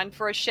sign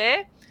for a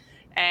share.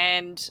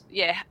 And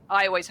yeah,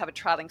 I always have a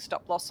trailing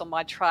stop loss on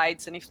my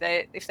trades, and if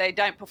they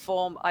don't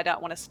perform, I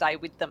don't want to stay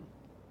with them.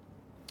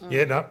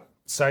 Yeah, no,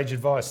 sage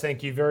advice.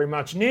 Thank you very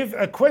much, Niv.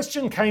 A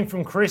question came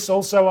from Chris,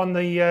 also on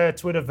the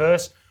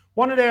Twitterverse.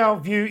 Wanted our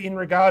view in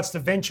regards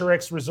to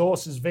VentureX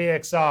Resources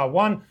VXR.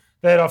 One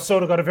that I've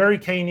sort of got a very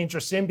keen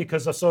interest in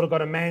because I've sort of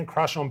got a man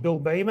crush on Bill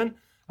Beeman.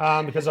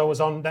 because I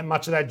was on that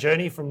much of that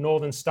journey from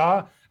Northern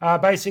Star.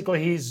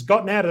 Basically, he's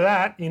gotten out of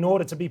that in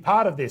order to be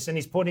part of this, and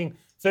he's putting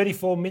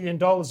 $34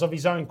 million of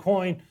his own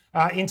coin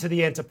into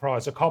the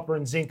enterprise, a copper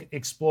and zinc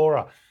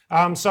explorer.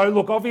 So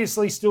look,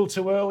 obviously still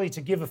too early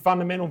to give a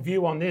fundamental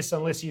view on this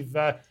unless you've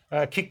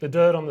kicked the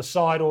dirt on the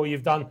side or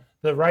you've done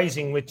the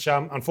raising, which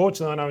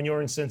unfortunately I know in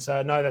your instance,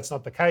 no, that's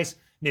not the case,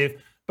 Niv.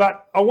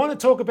 But I want to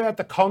talk about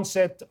the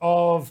concept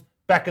of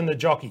backing the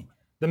jockey,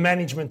 the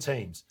management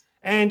teams.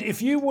 And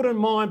if you wouldn't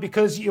mind,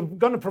 because you're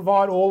going to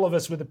provide all of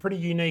us with a pretty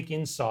unique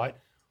insight,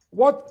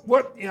 what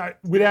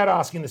without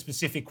asking the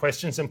specific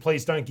questions, and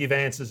please don't give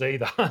answers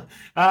either,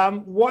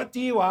 what do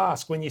you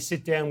ask when you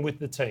sit down with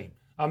the team?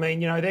 I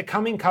mean, they're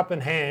coming cup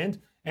in hand,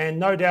 and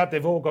no doubt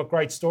they've all got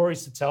great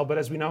stories to tell, but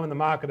as we know in the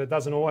market, it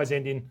doesn't always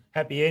end in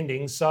happy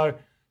endings. So,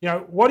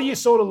 what are you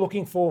sort of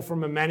looking for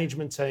from a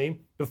management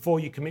team before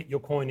you commit your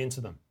coin into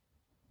them?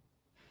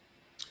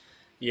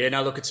 Yeah,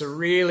 no, look, it's a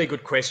really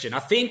good question. I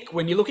think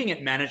when you're looking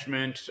at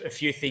management, a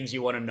few things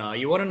you want to know.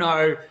 You want to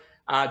know,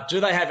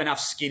 do they have enough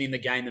skin in the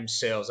game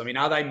themselves? I mean,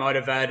 are they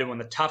motivated when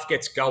the tough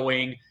gets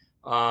going?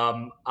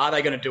 Are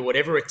they going to do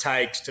whatever it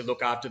takes to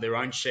look after their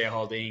own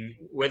shareholding,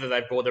 whether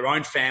they've brought their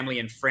own family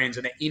and friends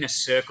and their inner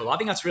circle? I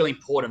think that's really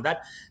important,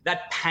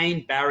 that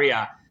pain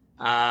barrier.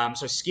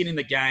 So skin in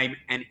the game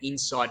and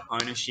inside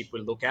ownership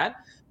we look at.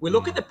 We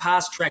look at the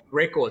past track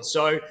record.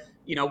 So,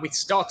 with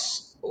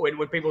stocks, when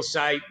people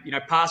say,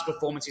 past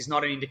performance is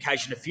not an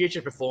indication of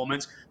future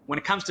performance, when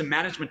it comes to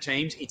management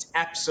teams, it's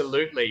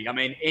absolutely. I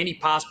mean, any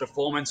past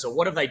performance or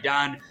what have they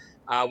done?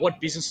 What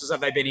businesses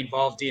have they been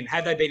involved in?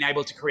 Have they been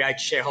able to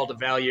create shareholder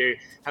value?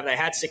 Have they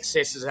had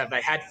successes? Have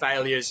they had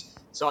failures?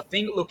 So I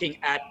think looking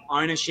at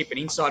ownership and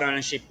inside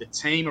ownership, the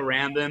team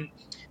around them,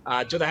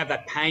 do they have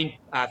that pain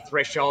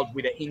threshold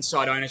with their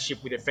inside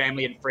ownership with their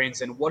family and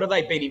friends? And what have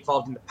they been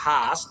involved in the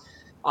past?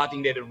 I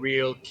think they're the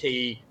real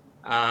key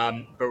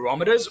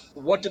barometers.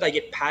 What do they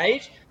get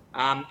paid?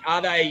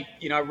 Are they,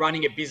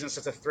 running a business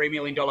that's a $3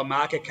 million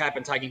market cap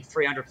and taking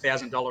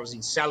 $300,000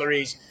 in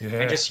salaries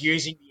and just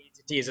using the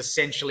entity as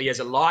essentially as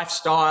a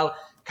lifestyle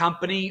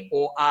company,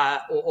 or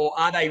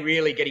are they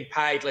really getting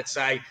paid, let's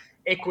say,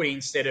 equity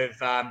instead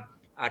of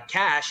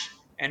cash,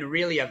 and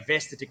really are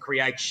vested to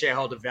create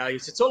shareholder value?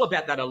 So it's all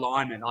about that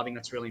alignment. I think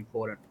that's really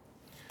important.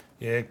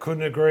 Yeah,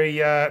 couldn't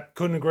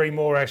agree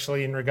more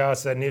actually in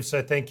regards to that, Niv.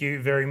 So thank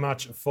you very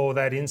much for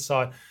that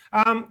insight.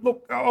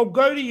 Look, I'll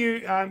go to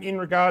you in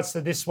regards to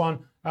this one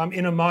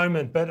in a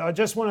moment, but I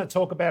just want to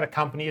talk about a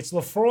company. It's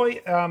Lefroy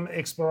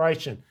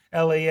Exploration,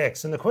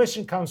 LEX. And the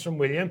question comes from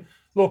William.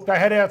 Look, they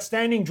had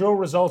outstanding drill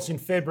results in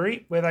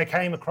February where they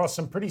came across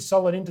some pretty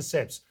solid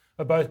intercepts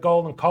of both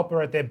gold and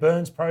copper at their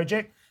Burns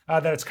project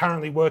that it's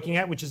currently working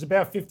at, which is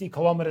about 50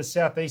 kilometres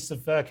southeast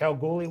of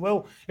Kalgoorlie.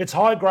 Well, it's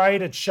high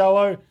grade, it's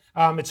shallow,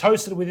 it's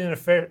hosted within a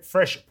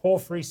fresh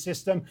porphyry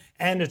system,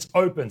 and it's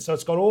open. So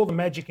it's got all the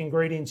magic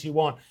ingredients you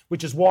want,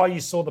 which is why you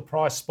saw the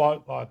price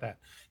spike like that.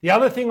 The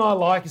other thing I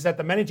like is that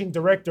the managing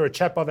director, a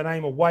chap by the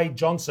name of Wade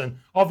Johnson,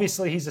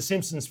 obviously he's a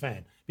Simpsons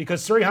fan,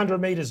 because 300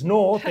 metres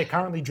north, they're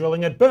currently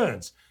drilling at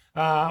Burns.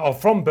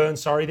 From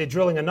Burns, they're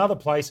drilling another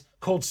place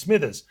called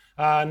Smithers.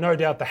 No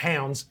doubt the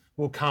hounds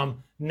will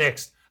come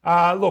next.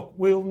 Look,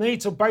 we'll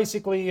need to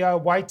basically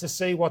wait to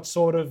see what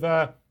sort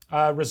of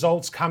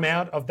results come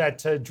out of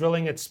that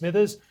drilling at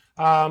Smithers.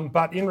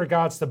 But in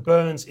regards to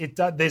Burns,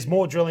 there's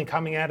more drilling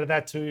coming out of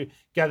that to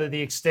gather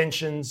the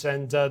extensions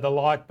and the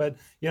like. But,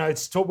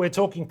 we're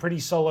talking pretty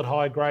solid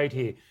high grade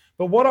here.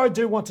 But what I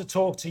do want to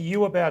talk to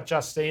you about,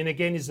 Justine,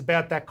 again, is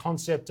about that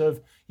concept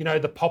of,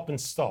 the pop and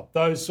stop,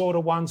 those sort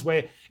of ones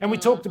where, and we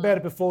talked about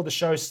it before the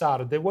show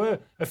started, there were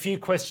a few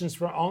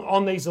questions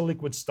on these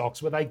liquid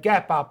stocks where they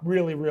gap up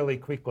really, really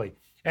quickly.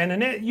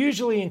 And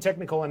usually in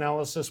technical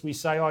analysis, we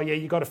say,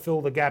 you got to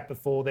fill the gap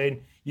before then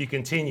you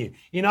continue.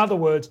 In other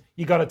words,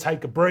 you got to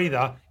take a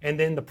breather and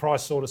then the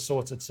price sort of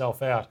sorts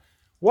itself out.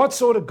 What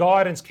sort of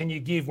guidance can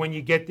you give when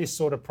you get this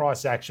sort of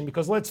price action?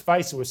 Because let's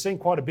face it, we've seen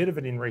quite a bit of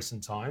it in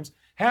recent times.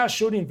 How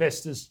should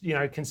investors,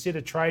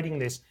 consider trading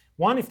this?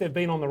 One, if they've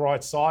been on the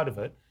right side of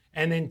it,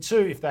 and then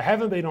two, if they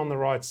haven't been on the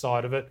right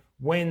side of it,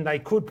 when they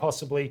could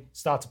possibly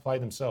start to play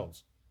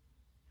themselves.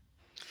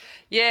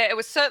 Yeah, it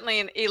was certainly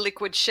an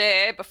illiquid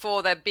share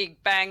before the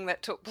big bang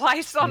that took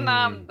place on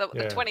the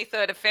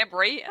 23rd of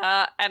February.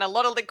 And a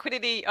lot of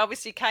liquidity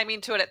obviously came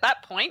into it at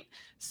that point.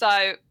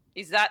 So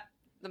is that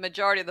the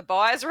majority of the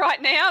buyers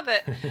right now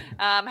that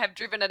have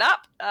driven it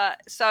up?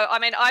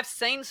 I've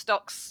seen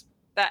stocks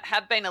that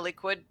have been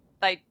illiquid.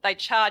 They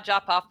charge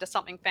up after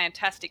something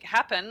fantastic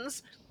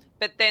happens,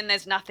 but then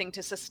there's nothing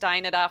to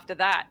sustain it after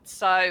that.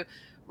 So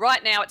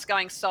right now it's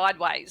going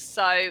sideways.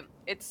 So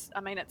it's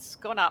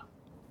gone up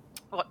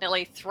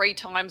nearly 3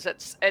 times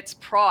its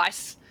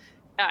price,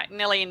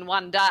 nearly in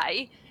one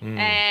day,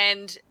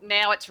 and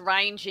now it's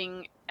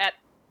ranging at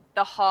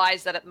the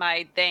highs that it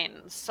made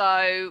then.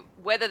 So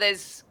whether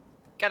there's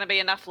going to be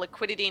enough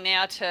liquidity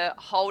now to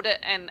hold it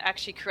and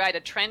actually create a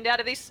trend out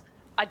of this,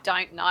 I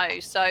don't know.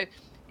 So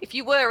If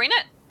you were in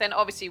it, then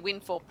obviously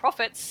windfall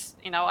profits,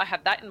 I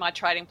have that in my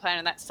trading plan,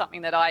 and that's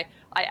something that I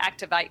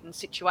activate in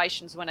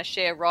situations when a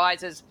share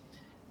rises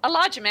a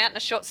large amount in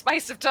a short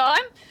space of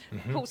time,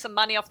 pull some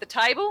money off the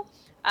table,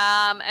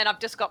 and I've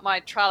just got my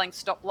trailing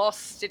stop loss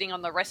sitting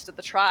on the rest of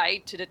the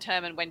trade to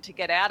determine when to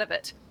get out of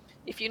it.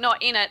 If you're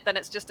not in it, then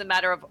it's just a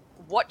matter of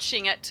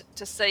watching it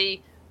to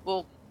see,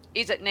 well,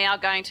 is it now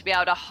going to be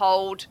able to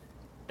hold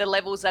the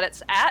levels that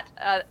it's at?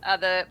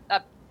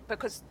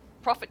 Because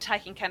profit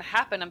taking can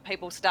happen and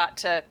people start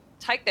to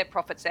take their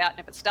profits out, and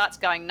if it starts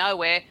going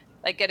nowhere,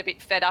 they get a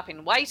bit fed up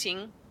in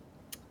waiting,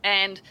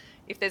 and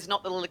if there's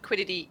not the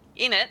liquidity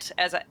in it,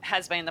 as it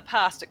has been in the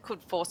past, it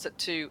could force it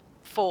to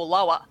fall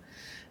lower.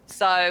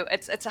 So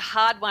it's a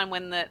hard one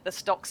when the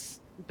stock's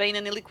been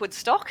an illiquid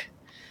stock,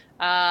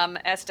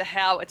 as to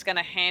how it's going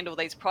to handle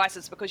these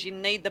prices, because you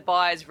need the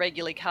buyers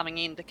regularly coming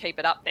in to keep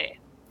it up there.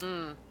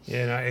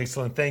 Yeah, no,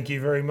 excellent. Thank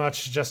you very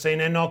much, Justine.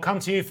 And I'll come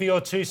to you for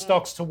your two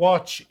stocks to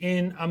watch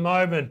in a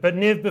moment. But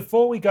Niv,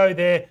 before we go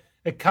there,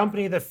 a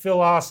company that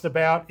Phil asked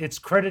about, it's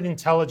Credit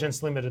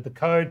Intelligence Limited. The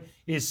code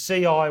is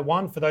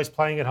CI1 for those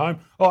playing at home.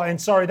 Oh, and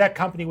sorry, that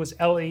company was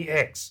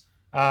LEX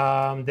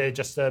there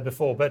just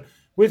before. But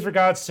with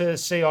regards to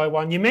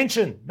CI1, you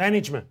mentioned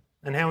management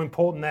and how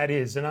important that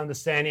is, and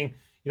understanding,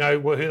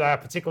 who they are,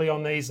 particularly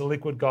on these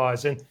liquid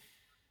guys. And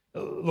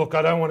look,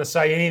 I don't want to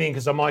say anything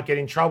because I might get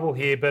in trouble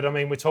here, but I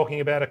mean, we're talking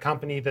about a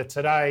company that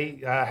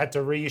today had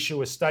to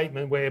reissue a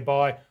statement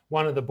whereby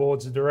one of the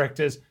boards of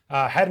directors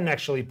hadn't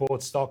actually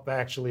bought stock, they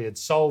actually had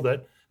sold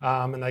it,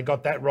 and they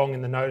got that wrong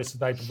in the notice that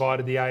they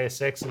provided the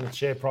ASX, and the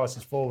share price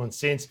has fallen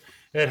since.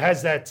 It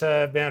has that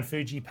Mount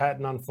Fuji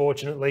pattern,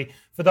 unfortunately.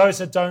 For those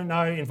that don't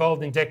know,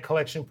 involved in debt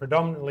collection,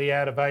 predominantly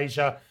out of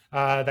Asia.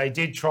 They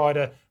did try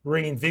to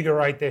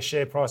reinvigorate their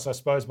share price, I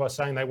suppose, by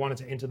saying they wanted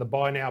to enter the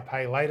buy now,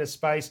 pay later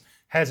space.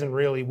 Hasn't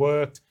really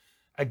worked.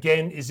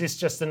 Again, is this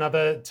just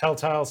another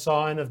telltale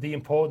sign of the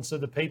importance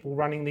of the people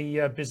running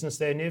the business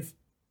there, Niv?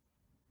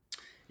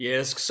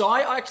 Yes, so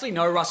I actually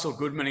know Russell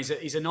Goodman.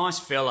 He's a nice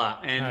fella,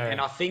 and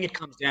I think it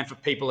comes down for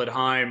people at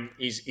home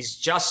is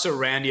just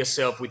surround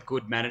yourself with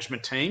good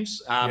management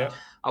teams. I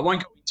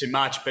won't go into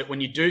much, but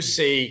when you do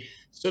see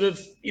sort of,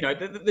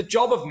 the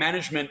job of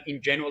management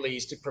in generally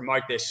is to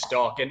promote their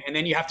stock, and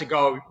then you have to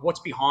go what's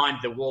behind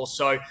the wall.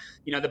 So,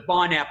 the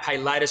buy now, pay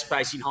later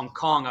space in Hong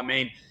Kong, I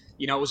mean,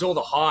 it was all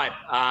the hype.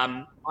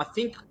 I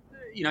think,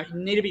 you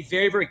need to be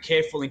very, very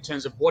careful in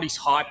terms of what is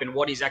hype and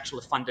what is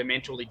actually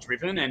fundamentally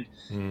driven. And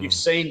you've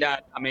seen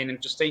that. I mean,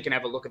 and Justine can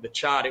have a look at the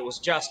chart. It was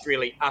just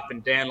really up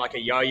and down like a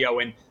yo-yo.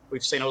 And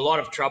we've seen a lot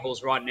of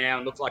troubles right now.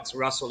 And looks like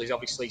Russell is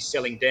obviously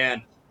selling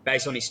down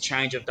based on his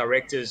change of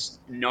directors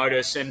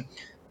notice. And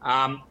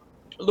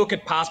look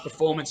at past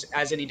performance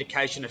as an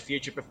indication of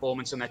future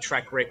performance and the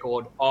track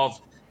record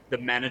of the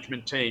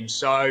management team.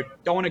 So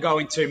don't want to go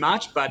in too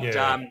much, but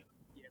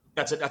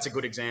that's a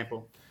good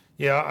example.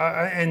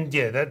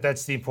 Yeah,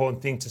 that's the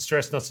important thing to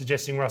stress. Not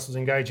suggesting Russell's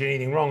engaged in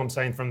anything wrong. I'm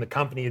saying from the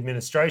company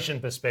administration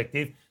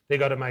perspective, they've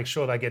got to make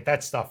sure they get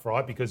that stuff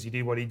right, because he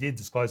did what he did,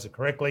 disclose it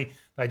correctly.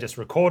 They just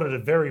recorded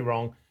it very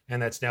wrong,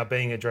 and that's now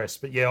being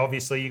addressed. But yeah,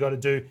 obviously you got to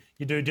do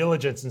your due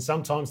diligence, and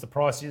sometimes the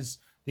price is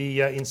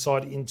the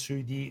insight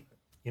into the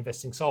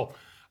investing soul.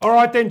 All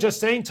right then,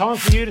 Justine, time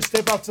for you to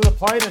step up to the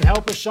plate and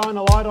help us shine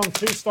a light on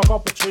two stock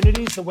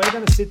opportunities that we're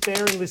going to sit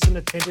there and listen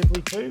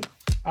attentively to.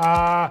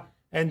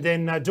 And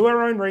then do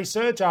our own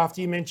research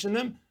after you mention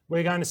them.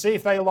 We're going to see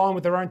if they align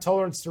with their own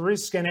tolerance to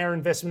risk and our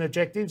investment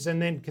objectives,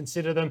 and then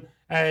consider them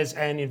as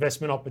an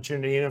investment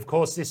opportunity. And of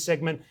course, this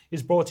segment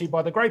is brought to you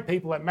by the great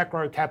people at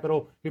Macro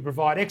Capital, who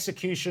provide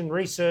execution,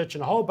 research,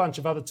 and a whole bunch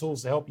of other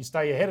tools to help you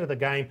stay ahead of the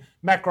game.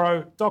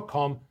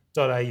 macro.com.au.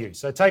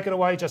 So take it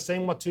away,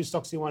 Justine. What two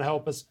stocks do you want to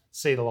help us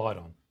see the light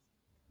on?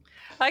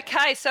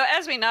 Okay, so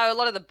as we know, a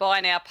lot of the buy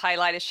now, pay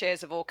later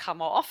shares have all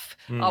come off.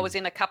 I was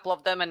in a couple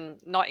of them and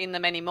not in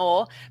them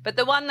anymore. But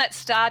the one that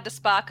started to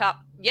spark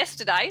up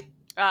yesterday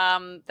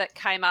that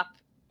came up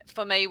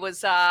for me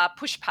was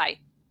PushPay.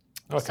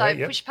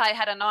 PushPay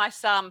had a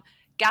nice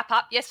gap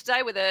up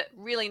yesterday with a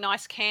really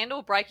nice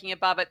candle breaking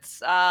above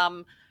its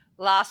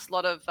last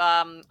lot of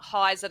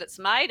highs that it's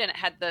made, and it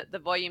had the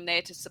volume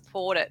there to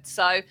support it.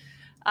 So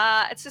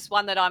it's just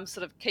one that I'm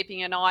sort of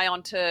keeping an eye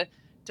on to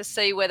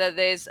see whether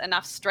there's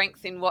enough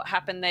strength in what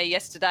happened there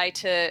yesterday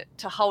to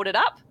hold it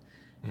up,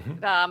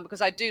 because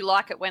I do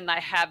like it when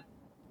they have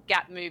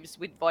gap moves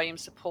with volume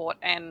support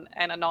and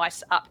a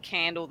nice up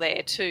candle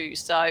there too.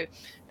 So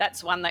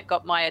that's one that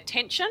got my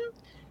attention.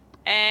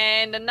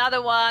 And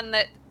another one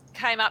that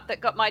came up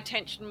that got my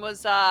attention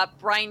was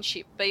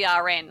BrainChip,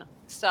 BRN.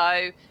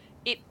 So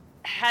it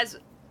has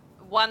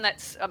one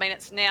that's,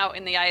 it's now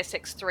in the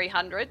ASX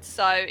 300.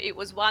 So it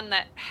was one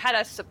that had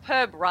a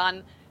superb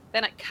run,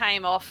 then it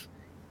came off,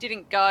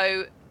 didn't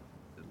go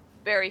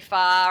very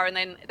far, and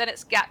then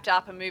it's gapped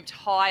up and moved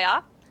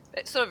higher.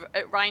 It sort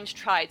of range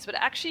trades, but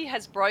it actually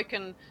has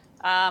broken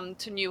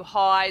to new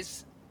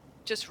highs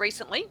just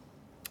recently,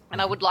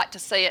 and I would like to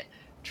see it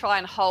try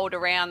and hold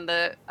around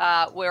the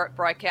where it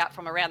broke out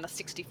from, around the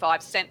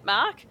 65 cent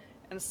mark,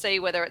 and see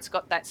whether it's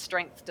got that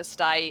strength to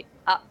stay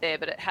up there.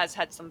 But it has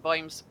had some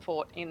volume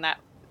support in that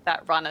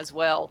run as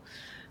well.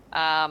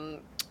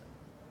 PMV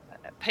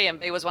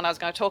was one I was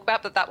going to talk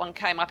about, but that one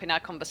came up in our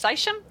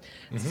conversation.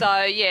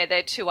 So yeah, there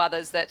are two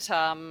others that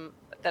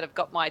have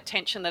got my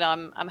attention that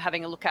I'm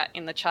having a look at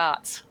in the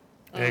charts.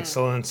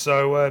 Excellent.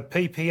 So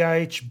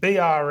PPH,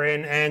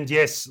 BRN, and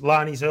yes,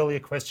 Lani's earlier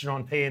question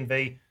on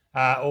PNV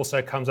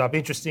also comes up.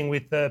 Interesting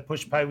with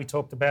PushPay, we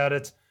talked about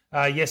it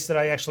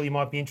yesterday. Actually, you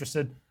might be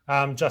interested.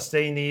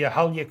 Justine, the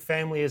Hulyek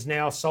family has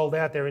now sold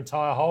out their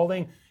entire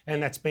holding,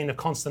 and that's been a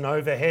constant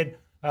overhead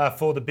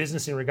for the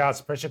business in regards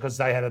to pressure, because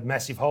they had a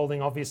massive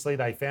holding, obviously.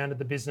 They founded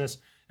the business,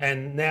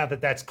 and now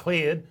that that's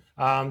cleared,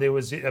 there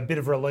was a bit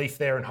of relief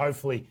there, and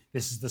hopefully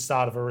this is the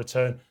start of a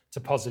return to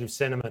positive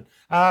sentiment.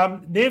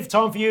 Niv,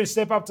 time for you to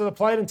step up to the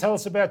plate and tell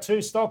us about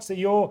two stocks that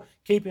you're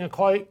keeping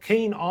a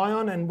keen eye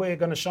on and we're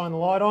going to shine the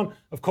light on.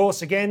 Of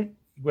course, again,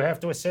 we have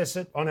to assess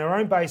it on our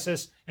own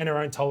basis and our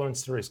own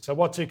tolerance to risk. So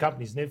what two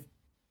companies, Niv?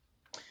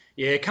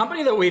 Yeah, a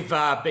company that we've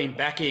been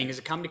backing is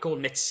a company called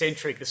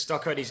Netcentric. The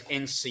stock code is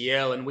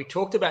NCL, and we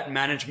talked about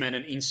management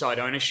and inside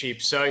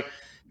ownership. So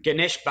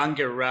Ganesh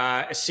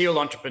Bunga, a serial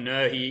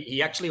entrepreneur,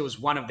 he actually was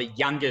one of the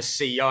youngest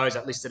CEOs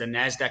that listed a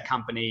NASDAQ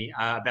company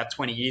about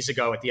 20 years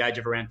ago at the age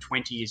of around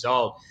 20 years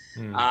old.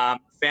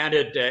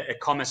 Founded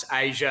Commerce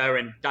Asia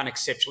and done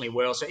exceptionally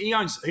well. So he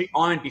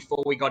owned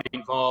before we got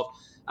involved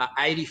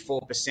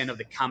 84% of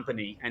the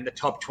company, and the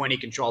top 20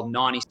 controlled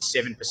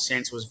 97%, so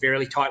it was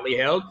very tightly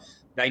held.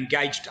 They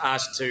engaged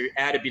us to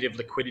add a bit of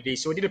liquidity.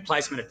 So we did a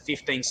placement at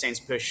 15 cents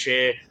per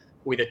share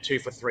with a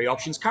 2-for-3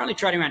 options, currently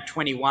trading around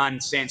 21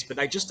 cents. But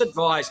they just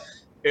advised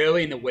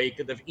early in the week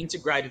that they've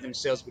integrated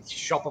themselves with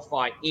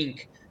Shopify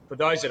Inc. For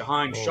those at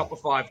home,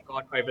 Shopify have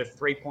got over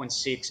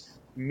 3.6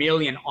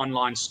 million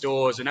online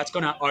stores, and that's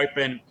going to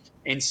open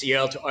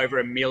NCL to over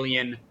 1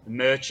 million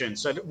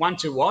merchants. So one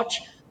to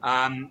watch.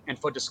 And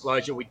for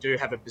disclosure, we do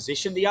have a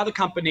position. The other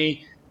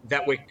company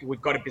that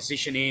we've got a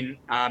position in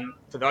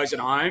for those at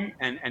home,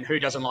 and who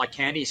doesn't like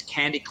candy, is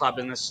Candy Club,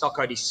 and the stock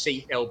code is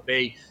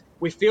CLB.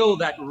 We feel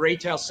that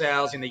retail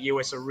sales in the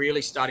US are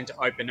really starting to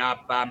open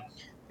up.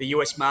 The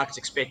US market's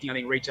expecting, I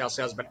think, retail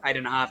sales about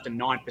 8.5% to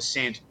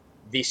 9%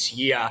 this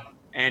year.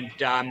 And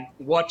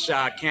what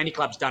Candy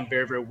Club's done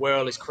very, very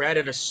well is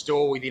created a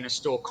store within a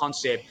store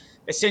concept,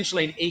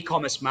 essentially an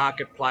e-commerce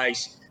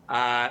marketplace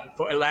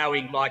for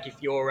allowing, like if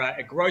you're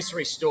a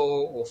grocery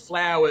store or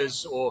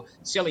flowers or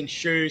selling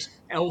shoes,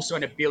 and also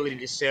an ability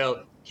to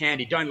sell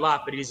candy. Don't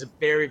laugh, but it is a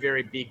very,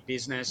 very big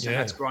business, and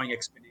that's growing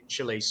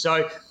exponentially.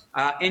 So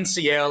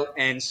NCL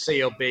and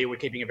CLB, we're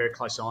keeping a very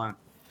close eye on.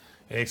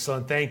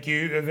 Excellent. Thank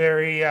you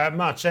very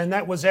much. And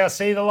that was our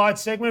See the Light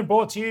segment,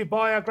 brought to you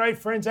by our great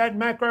friends at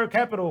Macro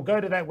Capital. Go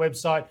to that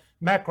website,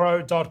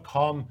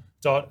 macro.com.au,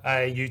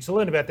 to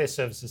learn about their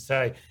services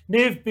today.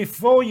 Niv,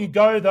 before you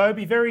go, though,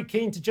 be very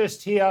keen to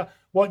just hear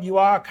what you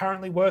are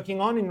currently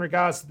working on in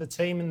regards to the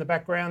team in the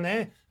background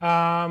there.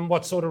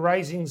 What sort of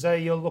raisings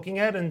you're looking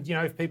at, and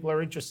if people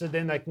are interested,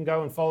 then they can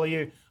go and follow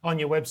you on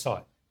your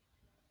website.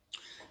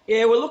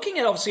 Yeah, we're looking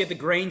at, obviously, at the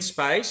green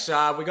space.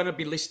 We're going to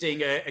be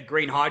listing a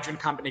green hydrogen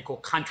company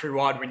called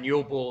Countrywide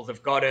Renewable.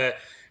 They've got a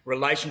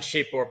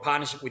relationship or a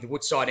partnership with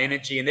Woodside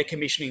Energy, and they're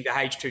commissioning the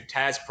H2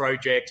 TAS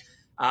project.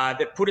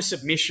 They put a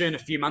submission a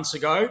few months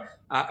ago,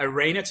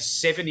 Arena.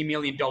 It's a $70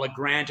 million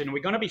grant, and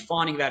we're going to be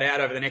finding that out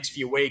over the next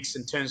few weeks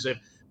in terms of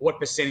what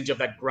percentage of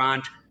that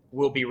grant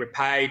will be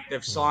repaid.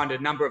 They've signed a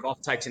number of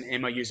offtakes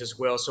and MOUs as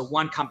well. So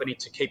one company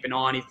to keep an eye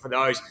on for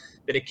those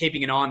that are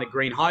keeping an eye on the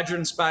green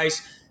hydrogen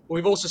space.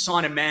 We've also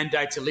signed a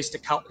mandate to list a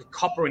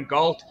copper and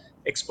gold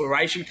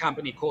exploration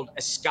company called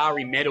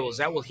Ascari Metals.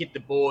 That will hit the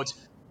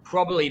boards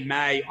probably in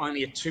May,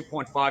 only a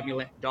 $2.5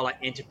 million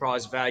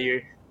enterprise value.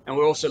 And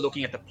we're also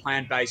looking at the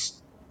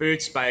plant-based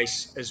food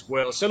space as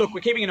well. So look,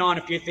 we're keeping an eye on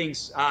a few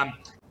things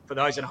for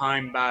those at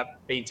home.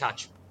 Be in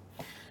touch.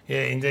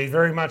 Yeah, indeed,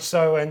 very much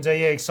so. And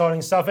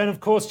exciting stuff. And of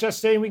course,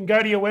 Justine, we can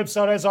go to your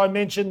website, as I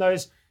mentioned,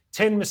 those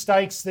 10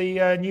 mistakes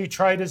the new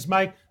traders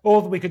make, or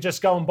we could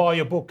just go and buy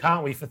your book,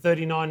 can't we, for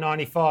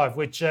 $39.95,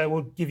 which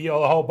will give you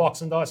a whole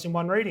box and dice in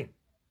one reading.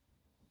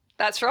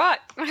 That's right.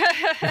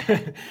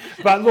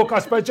 But look, I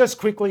suppose just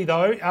quickly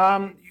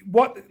though,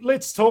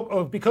 let's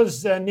talk,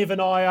 because Niv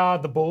and I are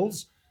the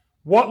bulls,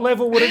 what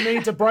level would it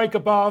need to break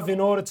above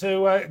in order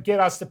to get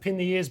us to pin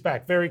the ears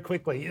back very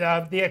quickly?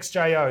 The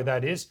XJO,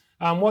 that is.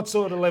 What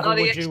sort of level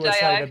would you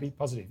say that'd be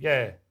positive?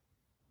 Yeah.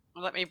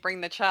 Let me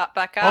bring the chart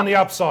back up. On the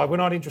upside. We're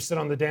not interested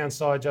on the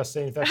downside,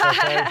 Justine, if that's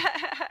okay.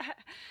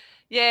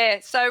 Yeah,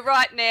 so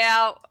right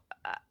now,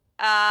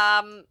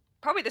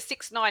 probably the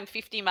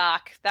 6,950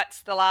 mark.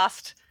 That's the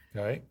last.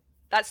 Okay.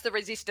 That's the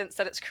resistance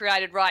that it's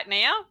created right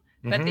now.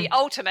 But the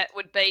ultimate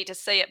would be to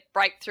see it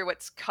break through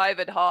its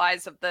COVID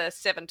highs of the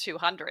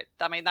 7,200.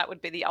 I mean, that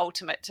would be the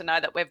ultimate, to know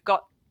that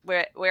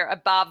we're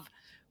above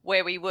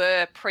where we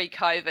were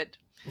pre-COVID.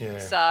 Yeah.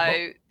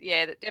 So,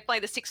 yeah, definitely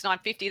the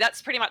 6,950.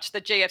 That's pretty much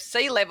the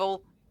GFC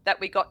level that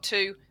we got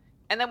to.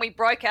 And then we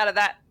broke out of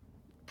that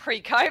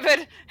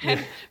pre-COVID,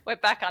 and we're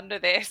back under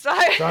there. So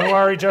don't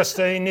worry,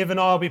 Justine. Niv and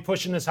I will be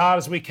pushing as hard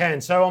as we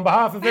can. So on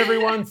behalf of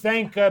everyone,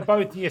 thank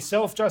both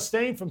yourself,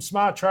 Justine, from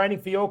Smart Trading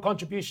for your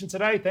contribution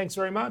today. Thanks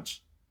very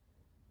much.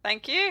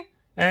 Thank you.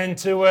 And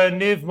to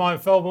Niv, my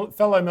fellow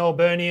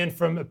Melburnian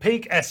from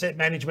Peak Asset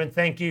Management,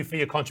 thank you for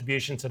your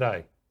contribution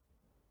today.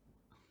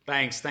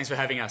 Thanks for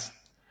having us.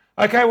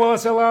 Okay, well,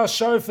 it's our last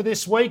show for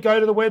this week. Go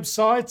to the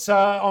website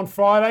on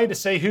Friday to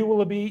see who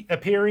will be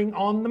appearing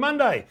on the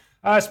Monday.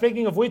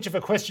 Speaking of which, if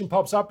a question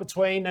pops up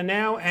between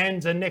now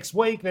and next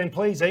week, then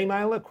please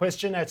email it,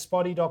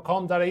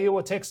 question@spotee.com.au,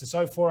 or text us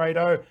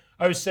 0480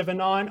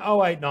 079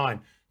 089.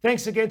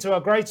 Thanks again to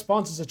our great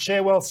sponsors at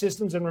Sharewealth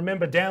Systems, and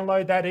remember,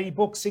 download that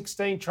ebook,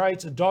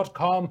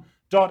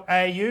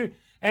 16trades.com.au.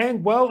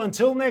 And, well,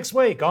 until next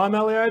week, I'm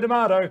Elio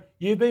D'Amato.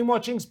 You've been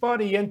watching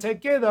Spotee, and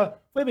together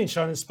we've been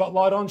shining a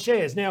spotlight on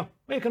shares. Now,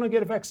 where can I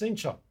get a vaccine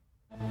shot?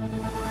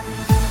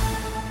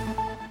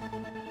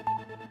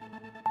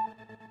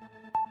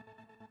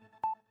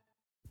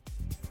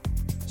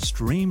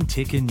 Stream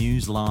Ticker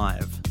News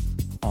live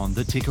on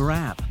the Ticker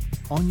app,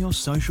 on your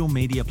social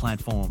media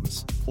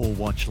platforms, or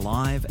watch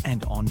live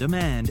and on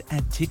demand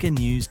at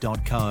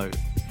tickernews.co.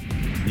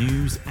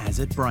 News as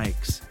it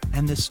breaks,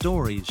 and the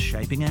stories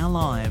shaping our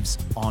lives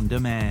on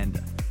demand.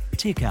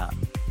 Ticker,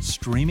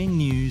 streaming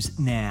news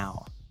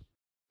now.